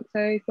shocked.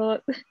 I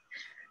thought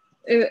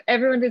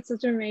everyone did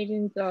such an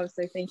amazing job.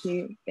 So thank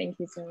you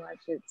so much.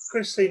 It's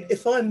Christine,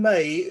 if I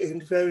may,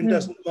 and if Erin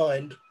doesn't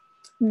mind,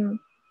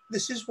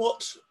 this is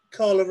what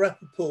Carla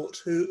Rappaport,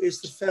 who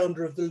is the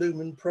founder of the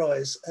Lumen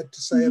Prize, had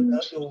to say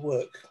about your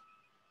work.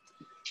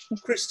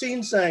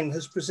 Christine Zhang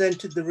has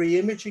presented the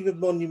re-imaging of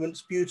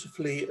monuments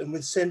beautifully and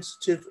with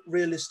sensitive,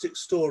 realistic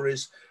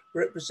stories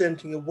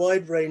representing a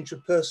wide range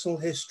of personal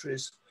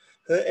histories.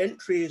 Her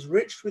entry is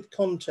rich with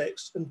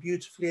context and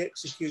beautifully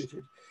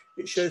executed.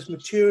 It shows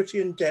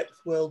maturity and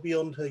depth well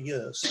beyond her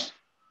years.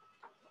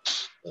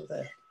 So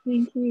there.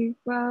 Thank you.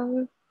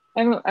 Wow.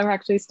 I'm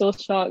actually still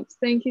shocked.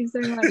 Thank you so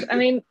much. I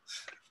mean,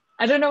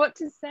 I don't know what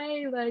to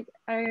say. Like,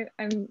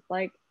 I'm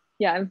like,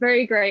 yeah, I'm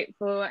very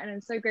grateful, and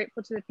I'm so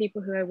grateful to the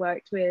people who I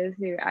worked with,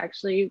 who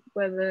actually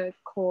were the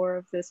core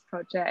of this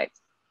project.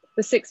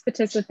 The 6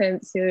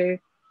 participants who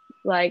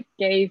like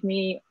gave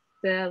me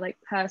their like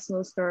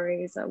personal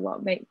stories of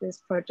what make this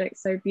project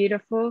so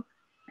beautiful.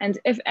 And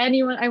if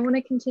anyone, I want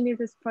to continue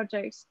this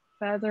project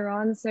further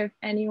on. So if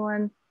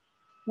anyone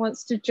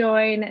wants to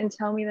join and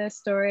tell me their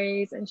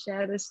stories and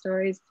share their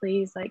stories,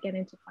 please like get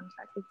into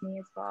contact with me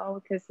as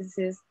well, because this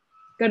is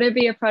going to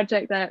be a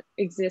project that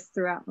exists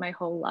throughout my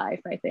whole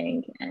life, I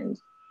think, and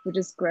will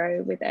just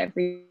grow with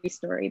every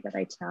story that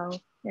I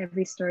tell,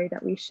 every story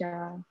that we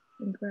share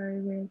and grow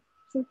with.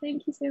 So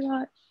thank you so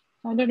much.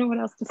 I don't know what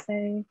else to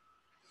say.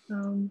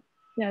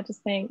 Yeah,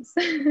 just thanks.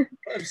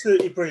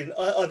 Absolutely brilliant.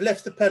 I've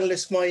left the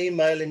panelists my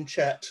email in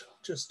chat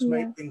just to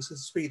make things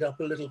speed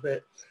up a little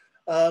bit.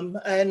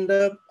 And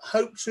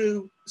hope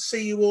to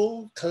see you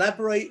all,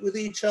 collaborate with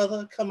each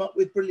other, come up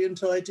with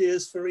brilliant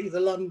ideas for either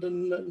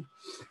London,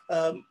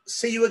 and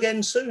see you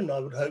again soon, I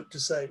would hope to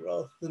say,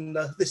 rather than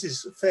this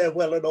is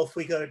farewell and off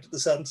we go into the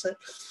sunset.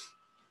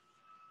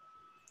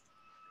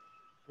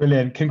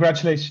 Brilliant.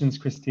 Congratulations,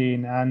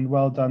 Christine, and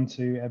well done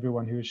to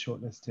everyone who was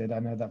shortlisted. I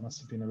know that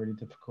must have been a really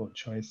difficult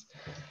choice.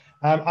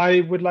 I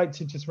would like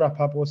to just wrap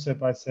up also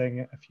by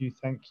saying a few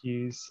thank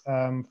yous.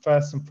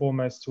 First and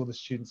foremost, to all the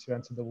students who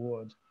entered the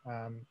award.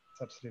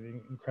 It's absolutely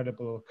an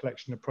incredible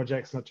collection of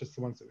projects, not just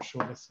the ones that were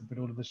shortlisted, but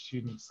all of the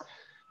students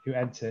who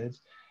entered.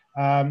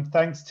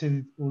 Thanks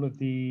to all of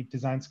the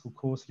design school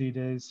course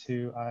leaders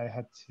who I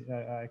had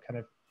to kind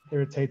of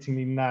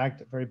irritatingly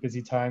nagged at very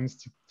busy times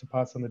to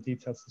pass on the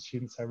details to the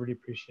students. I really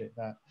appreciate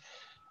that.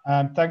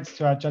 Thanks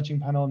to our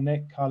judging panel,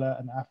 Nick, Carla,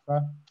 and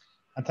Afra.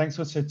 And thanks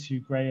also to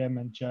Graham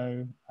and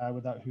Joe,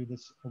 without who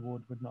this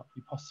award would not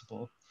be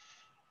possible.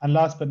 And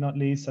last but not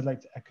least, I'd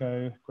like to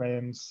echo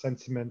Graham's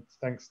sentiment.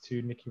 Thanks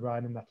to Nikki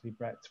Ryan and Natalie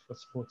Brett for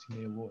supporting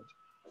the award.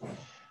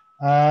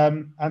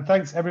 And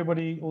thanks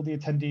everybody, all the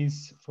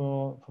attendees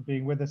for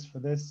being with us for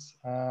this.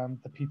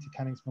 The Peter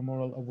Cannings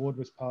Memorial Award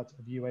was part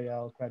of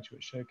UAL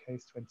Graduate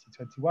Showcase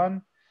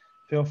 2021.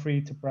 Feel free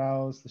to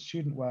browse the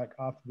student work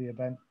after the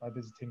event by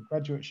visiting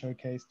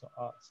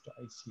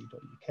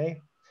graduateshowcase.arts.ac.uk.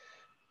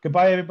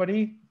 Goodbye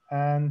everybody,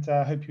 and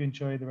hope you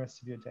enjoy the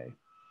rest of your day.